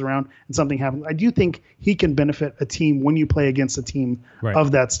bounces around and something happens. I do think he can benefit a team when you play against a team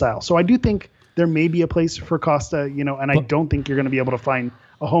of that style. So I do think there may be a place for Costa, and I don't think you're going to be able to find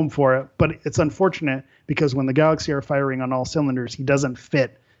a home for it. But it's unfortunate because when the Galaxy are firing on all cylinders, he doesn't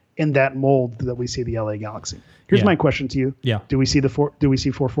fit in that mold that we see the LA Galaxy. Here's my question to you. Yeah. Do we see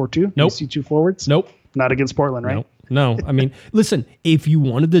 4-4-2? Nope. Do we see two forwards? Nope. Not against Portland, right? No. I mean, listen, if you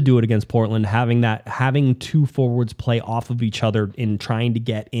wanted to do it against Portland, having two forwards play off of each other in trying to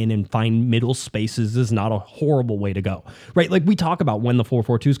get in and find middle spaces is not a horrible way to go, right? Like we talk about when the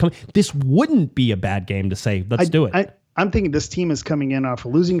 4-4-2 is coming. This wouldn't be a bad game to say, let's do it. I'm thinking this team is coming in off a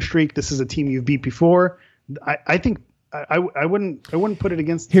losing streak. This is a team you've beat before. I think I wouldn't put it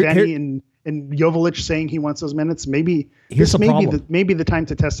against Danny and Joveljic saying he wants those minutes. Maybe this may be the time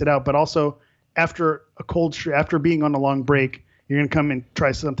to test it out, but also after a cold streak, after being on a long break, you're going to come and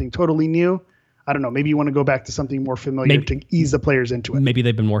try something totally new. I don't know. Maybe you want to go back to something more familiar to ease the players into it. Maybe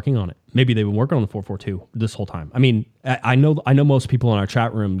they've been working on it. Maybe they've been working on the 4-4-2 this whole time. I mean, I know most people in our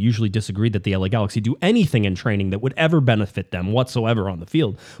chat room usually disagree that the LA Galaxy do anything in training that would ever benefit them whatsoever on the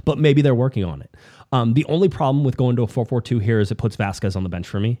field, but maybe they're working on it. The only problem with going to a 4-4-2 here is it puts Vasquez on the bench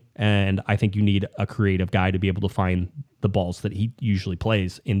for me, and I think you need a creative guy to be able to find the balls that he usually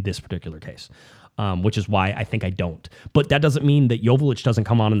plays in this particular case. Which is why I think I don't. But that doesn't mean that Joveljic doesn't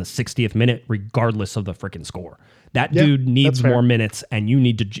come on in the 60th minute, regardless of the freaking score. That dude needs more minutes, and he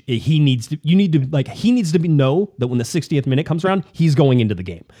needs to know that when the 60th minute comes around, he's going into the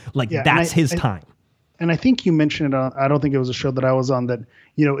game. That's his time. And I think you mentioned it on, I don't think it was a show that I was on, that,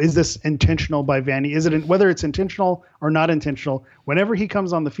 is this intentional by Vanny? Is it whether it's intentional or not intentional? Whenever he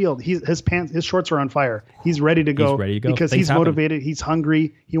comes on the field, his shorts are on fire. He's ready to go. Because he's motivated. He's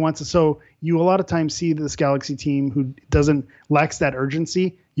hungry. He wants to. So you a lot of times see this Galaxy team who lacks that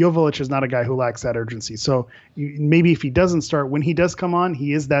urgency. Joveljic is not a guy who lacks that urgency. So maybe if he doesn't start, when he does come on,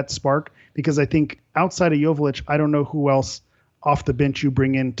 he is that spark. Because I think outside of Joveljic, I don't know who else off the bench you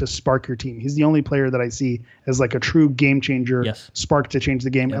bring in to spark your team. He's the only player that I see as like a true game changer, spark to change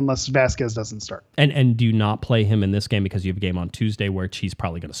the game, unless Vasquez doesn't start. And do not play him in this game because you have a game on Tuesday where he's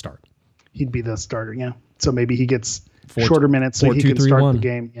probably going to start. He'd be the starter, yeah. So maybe he gets shorter minutes so he can start the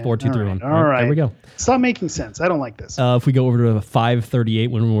game. 4-2-3-1. All right. There we go. Stop making sense. I don't like this. If we go over to 538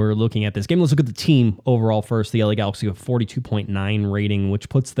 when we're looking at this game, let's look at the team overall first. The LA Galaxy with 42.9 rating, which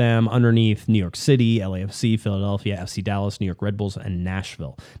puts them underneath New York City, LAFC, Philadelphia, FC Dallas, New York Red Bulls, and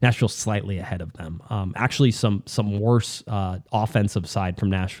Nashville. Nashville's slightly ahead of them. Actually, some worse offensive side from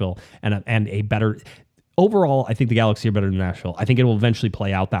Nashville and a better... Overall, I think the Galaxy are better than Nashville. I think it will eventually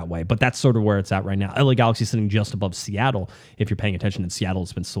play out that way, but that's sort of where it's at right now. LA Galaxy sitting just above Seattle. If you're paying attention, and Seattle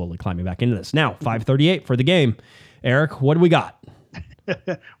has been slowly climbing back into this. Now, 538 for the game. Eric, what do we got?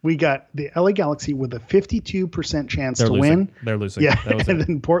 We got the LA Galaxy with a 52% chance to win. They're losing. Yeah, and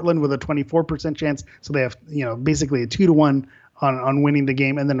then Portland with a 24% chance. So they have, basically a 2-1 on winning the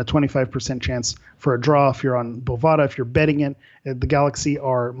game, and then a 25% chance for a draw if you're on Bovada. If you're betting it, the Galaxy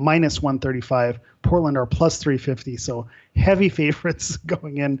are minus 135. Portland are plus 350. So heavy favorites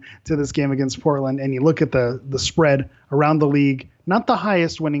going in to this game against Portland. And you look at the spread around the league, not the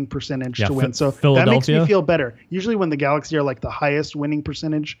highest winning percentage to win. So that makes me feel better. Usually when the Galaxy are like the highest winning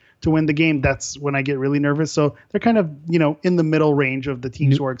percentage to win the game, that's when I get really nervous. So they're kind of, in the middle range of the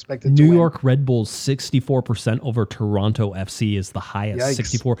teams who are expected to win. New York Red Bulls 64% over Toronto FC is the highest. Yikes.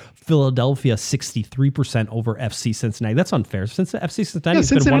 64. Philadelphia 63% over FC Cincinnati. That's unfair. Since FC Cincinnati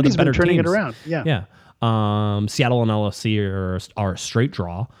has been one of the better turning teams. It around. Yeah. Yeah. Seattle and LFC are a straight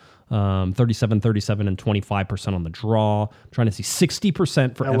draw. 37, and 25% on the draw. I'm trying to see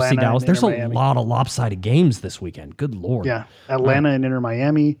 60% for Atlanta FC Dallas. and There's Inter a Miami. lot of lopsided games this weekend. Good Lord. Yeah. Atlanta and Inter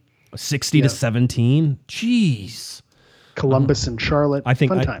Miami, 60 to 17. Jeez. Columbus and Charlotte. I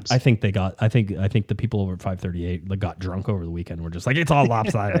think Fun times. I think the people over at 538 that got drunk over the weekend were just like, it's all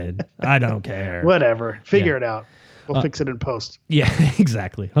lopsided. I don't care. Whatever. Figure Yeah. it out. We'll fix it in post. Yeah,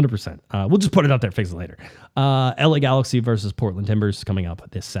 exactly. 100%. We'll just put it out there, fix it later. LA Galaxy versus Portland Timbers coming up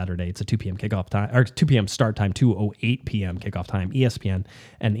this Saturday. It's a 2 p.m. kickoff time, or 2 p.m. start time, 2:08 p.m. kickoff time. ESPN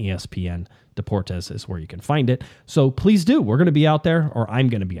and ESPN Deportes is where you can find it. So please do. We're going to be out there, or I'm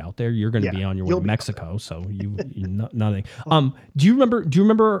going to be out there. You're going to be on your way you'll to be Mexico, so nothing. Do you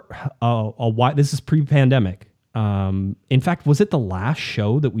remember why this is pre-pandemic? In fact, was it the last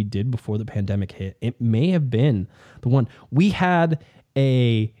show that we did before the pandemic hit? It may have been the one. We had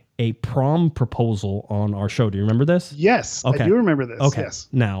a prom proposal on our show. Do you remember this? Yes, Okay. I do remember this. Okay. Yes.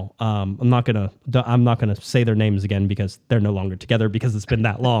 Now, I'm not gonna say their names again because they're no longer together because it's been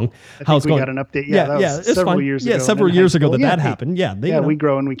that long. I think we got an update. Yeah, that was it's several fine. years Yeah, ago. several And in years high ago school. that Yeah, happened. Yeah, we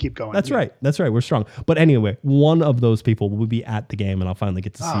grow and we keep going. That's Yeah. right. That's right. We're strong. But anyway, one of those people will be at the game, and I'll finally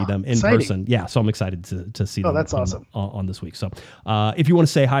get to see them in exciting. person. Yeah, so I'm excited to see them. that's awesome. On this week. So, if you want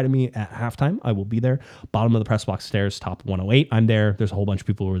to say hi to me at halftime, I will be there. Bottom of the press box stairs, top 108. I'm there. There's a whole bunch of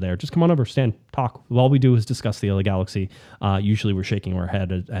people who are there. Just come on over, stand, talk. All we do is discuss the LA Galaxy. Usually, we're shaking our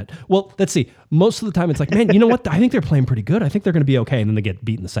head at. Well, let's see. Most of the time, it's like, man, you know what? I think they're playing pretty good. I think they're going to be okay, and then they get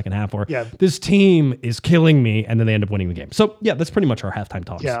beat in the second half. Or this team is killing me, and then they end up winning the game. So, yeah, that's pretty much our halftime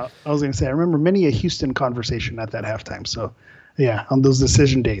talks. Yeah, I was going to say, I remember many a Houston conversation at that halftime. So, yeah, on those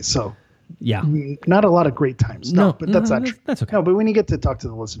decision days. So, Yeah. not a lot of great times. No, but that's not true. That's okay. No, but when you get to talk to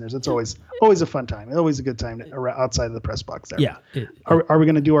the listeners, it's always a fun time. Always a good time outside of the press box there. Yeah. Are we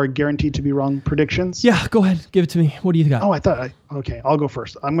going to do our guaranteed to be wrong predictions? Yeah, go ahead. Give it to me. What do you got? Oh, okay, I'll go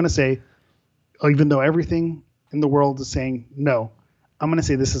first. I'm going to say, even though everything in the world is saying no, I'm going to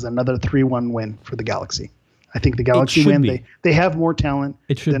say this is another 3-1 win for the Galaxy. I think the Galaxy should win. be. They have more talent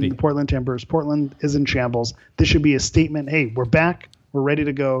than be. the Portland Timbers. Portland is in shambles. This should be a statement. Hey, we're back. We're ready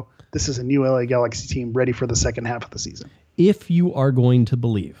to go. This is a new LA Galaxy team ready for the second half of the season. If you are going to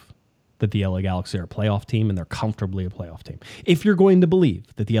believe that the LA Galaxy are a playoff team and they're comfortably a playoff team, if you're going to believe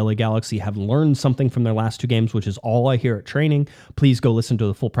that the LA Galaxy have learned something from their last two games, which is all I hear at training, please go listen to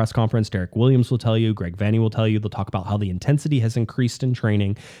the full press conference. Derek Williams will tell you, Greg Vanney will tell you, they'll talk about how the intensity has increased in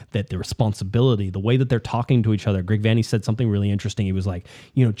training, that the responsibility, the way that they're talking to each other. Greg Vanney said something really interesting. He was like,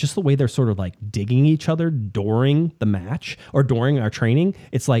 just the way they're sort of like digging each other during the match or during our training.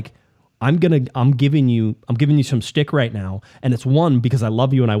 It's like, I'm giving you some stick right now, and it's one, because I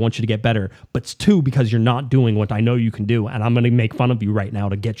love you and I want you to get better, but it's two, because you're not doing what I know you can do, and I'm going to make fun of you right now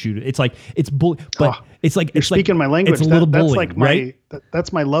to get you to. It's like it's bull, but it's like You're it's speaking like, my language. It's a little that's bullying, like my right?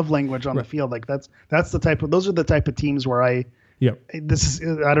 That's my love language on the field. Like those are the type of teams where I. Yeah.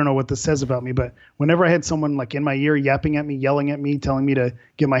 I don't know what this says about me, but whenever I had someone like in my ear yapping at me, yelling at me, telling me to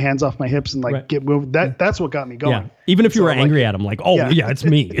get my hands off my hips and like get moved, that's what got me going. Yeah. Even if you were angry at him, like, it's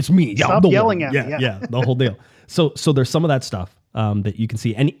me. Yeah, Stop yelling at me. Yeah, the whole deal. So there's some of that stuff that you can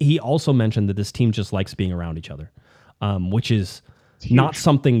see. And he also mentioned that this team just likes being around each other, which is not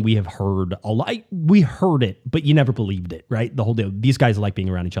something we have heard a lot. We heard it, but you never believed it, right? The whole deal. These guys like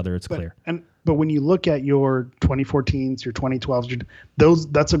being around each other. It's clear. But when you look at your 2014s, your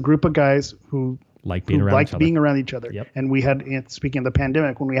 2012s, that's a group of guys who like being around each other. Yep. And we had, speaking of the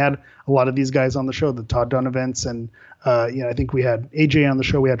pandemic, when we had a lot of these guys on the show, the Todd Donovans, and I think we had AJ on the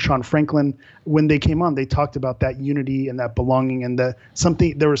show. We had Sean Franklin. When they came on, they talked about that unity and that belonging, and there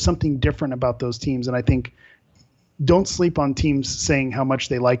was something different about those teams. And I think, don't sleep on teams saying how much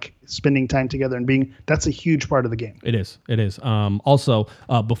they like spending time together and that's a huge part of the game. It is. Also,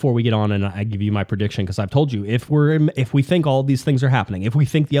 before we get on and I give you my prediction, because I've told you, if we think all these things are happening, if we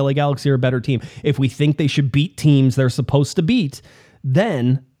think the LA Galaxy are a better team, if we think they should beat teams they're supposed to beat,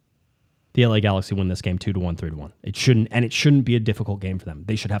 then the LA Galaxy win this game 2-1, 3-1. It shouldn't be a difficult game for them.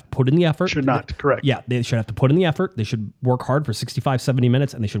 They should have to put in the effort. Should not, correct. Yeah, they should have to put in the effort. They should work hard for 65, 70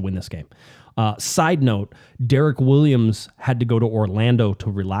 minutes, and they should win this game. Side note, Derek Williams had to go to Orlando to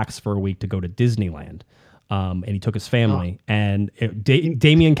relax for a week to go to Disneyland. And he took his family. And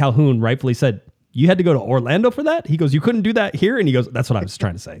Damian Calhoun rightfully said, you had to go to Orlando for that? He goes, you couldn't do that here? And he goes, that's what I was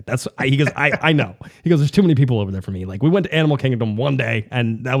trying to say. He goes, I know. He goes, there's too many people over there for me. Like, we went to Animal Kingdom one day,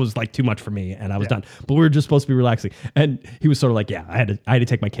 and that was like too much for me, and I was done. But we were just supposed to be relaxing. And he was sort of like, yeah, I had to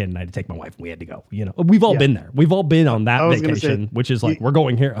take my kid, and I had to take my wife, and we had to go. You know, we've all been there. We've all been on that vacation, which is like, we're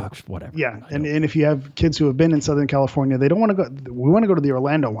going here, whatever. Yeah, and if you have kids who have been in Southern California, they don't want to go. We want to go to the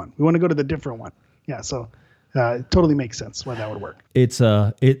Orlando one. We want to go to the different one. Yeah, so it totally makes sense why that would work.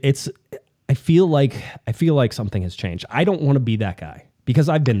 I feel like something has changed. I don't want to be that guy because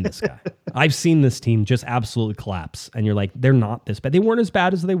I've been this guy. I've seen this team just absolutely collapse, and you're like, they're not this bad. They weren't as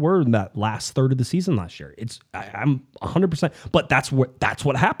bad as they were in that last third of the season last year. I'm 100%, but that's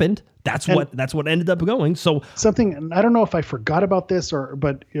what happened. That's what ended up going. So something, I don't know if I forgot about this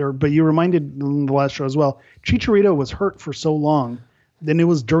but you reminded in the last show as well. Chicharito was hurt for so long, then it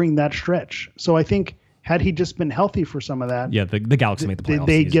was during that stretch. So I think, had he just been healthy for some of that, the Galaxy made the playoffs.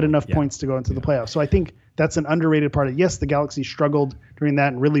 They get enough points to go into the playoffs. So I think that's an underrated part of it. Yes, the Galaxy struggled during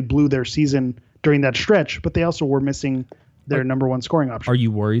that and really blew their season during that stretch, but they also were missing their number one scoring option. Are you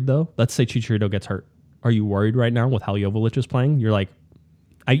worried, though? Let's say Chicharito gets hurt. Are you worried right now with how Joveljic is playing? You're like,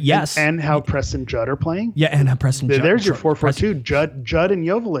 yes. And how Preston Judd are playing? Yeah, and how Preston Judd. There's your 4-4-2. Judd and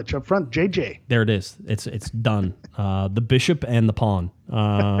Joveljic up front. JJ. There it is. It's done. The bishop and the pawn.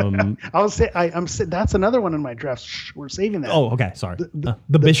 I'll say that's another one in my draft. We're saving that. Oh, okay. Sorry.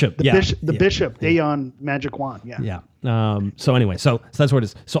 The bishop. The bishop. Dayon Magic Wand. Yeah. Yeah. So anyway, so that's what it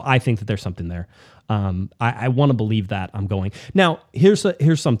is. So I think that there's something there. I want to believe that. I'm going now.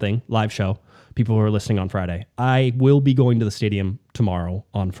 Here's something live show. People who are listening on Friday, I will be going to the stadium tomorrow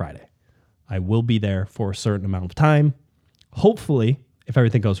on Friday. I will be there for a certain amount of time. Hopefully, if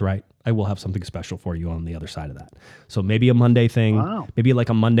everything goes right, I will have something special for you on the other side of that. So maybe a Monday thing, maybe like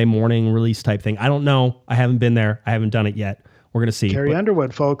a Monday morning release type thing. I don't know. I haven't been there. I haven't done it yet. We're going to see. Carrie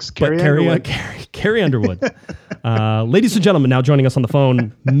Underwood, folks. Carrie Underwood. Ladies and gentlemen, now joining us on the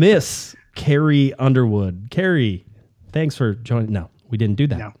phone, Miss Carrie Underwood. Carrie, thanks for joining. No, we didn't do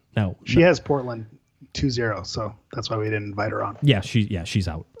that. No. She has Portland 2-0, so that's why we didn't invite her on. Yeah, she's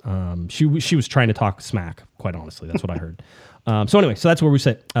out. She was trying to talk smack, quite honestly. That's what I heard. So anyway, so that's where we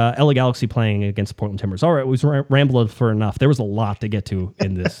sit. LA Galaxy playing against Portland Timbers. All right, we rambled for enough. There was a lot to get to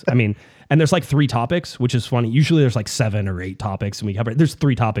in this. I mean, and there's like 3 topics, which is funny. Usually there's like 7 or 8 topics, and we cover. There's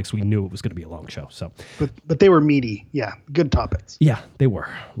 3 topics. We knew it was going to be a long show. So, but they were meaty. Yeah, good topics. Yeah, they were.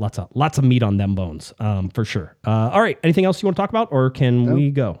 Lots of meat on them bones, for sure. All right, anything else you want to talk about, or can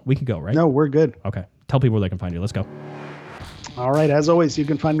we go? We can go, right? No, we're good. Okay, tell people where they can find you. Let's go. All right. As always, you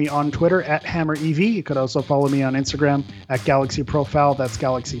can find me on Twitter at HammerEV. You could also follow me on Instagram at Galaxy Profile. That's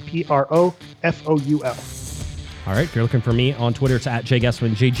Galaxy PROFOUL. All right. If you're looking for me on Twitter, it's at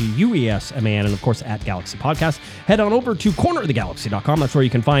JGuessman, JGUESMAN, and of course at Galaxy Podcast. Head on over to cornerofthegalaxy.com. That's where you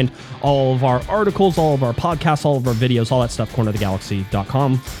can find all of our articles, all of our podcasts, all of our videos, all that stuff,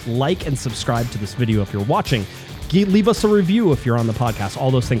 cornerofthegalaxy.com. Like and subscribe to this video if you're watching. Leave us a review if you're on the podcast.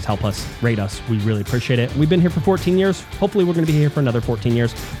 All those things help us, rate us. We really appreciate it. We've been here for 14 years. Hopefully we're going to be here for another 14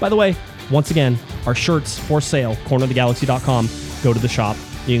 years. By the way, once again, our shirts for sale, cornerofthegalaxy.com. Go to the shop.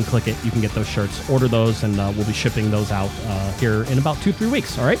 You can click it. You can get those shirts. Order those, and we'll be shipping those out here in about 2-3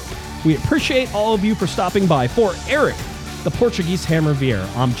 weeks. All right? We appreciate all of you for stopping by. For Eric, the Portuguese Hammer Vier,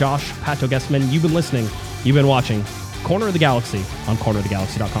 I'm Josh Pato Guessman. You've been listening. You've been watching Corner of the Galaxy on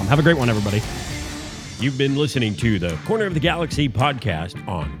cornerofthegalaxy.com. Have a great one, everybody. You've been listening to the Corner of the Galaxy podcast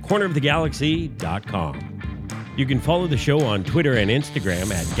on cornerofthegalaxy.com. You can follow the show on Twitter and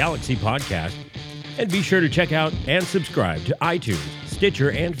Instagram at Galaxy Podcast, and be sure to check out and subscribe to iTunes, Stitcher,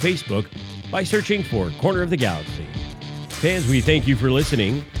 and Facebook by searching for Corner of the Galaxy. Fans, we thank you for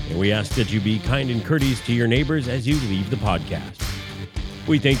listening, and we ask that you be kind and courteous to your neighbors as you leave the podcast.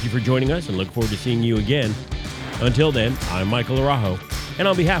 We thank you for joining us and look forward to seeing you again. Until then, I'm Michael Araujo. And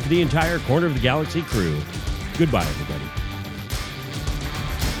on behalf of the entire Corner of the Galaxy crew, goodbye, everybody.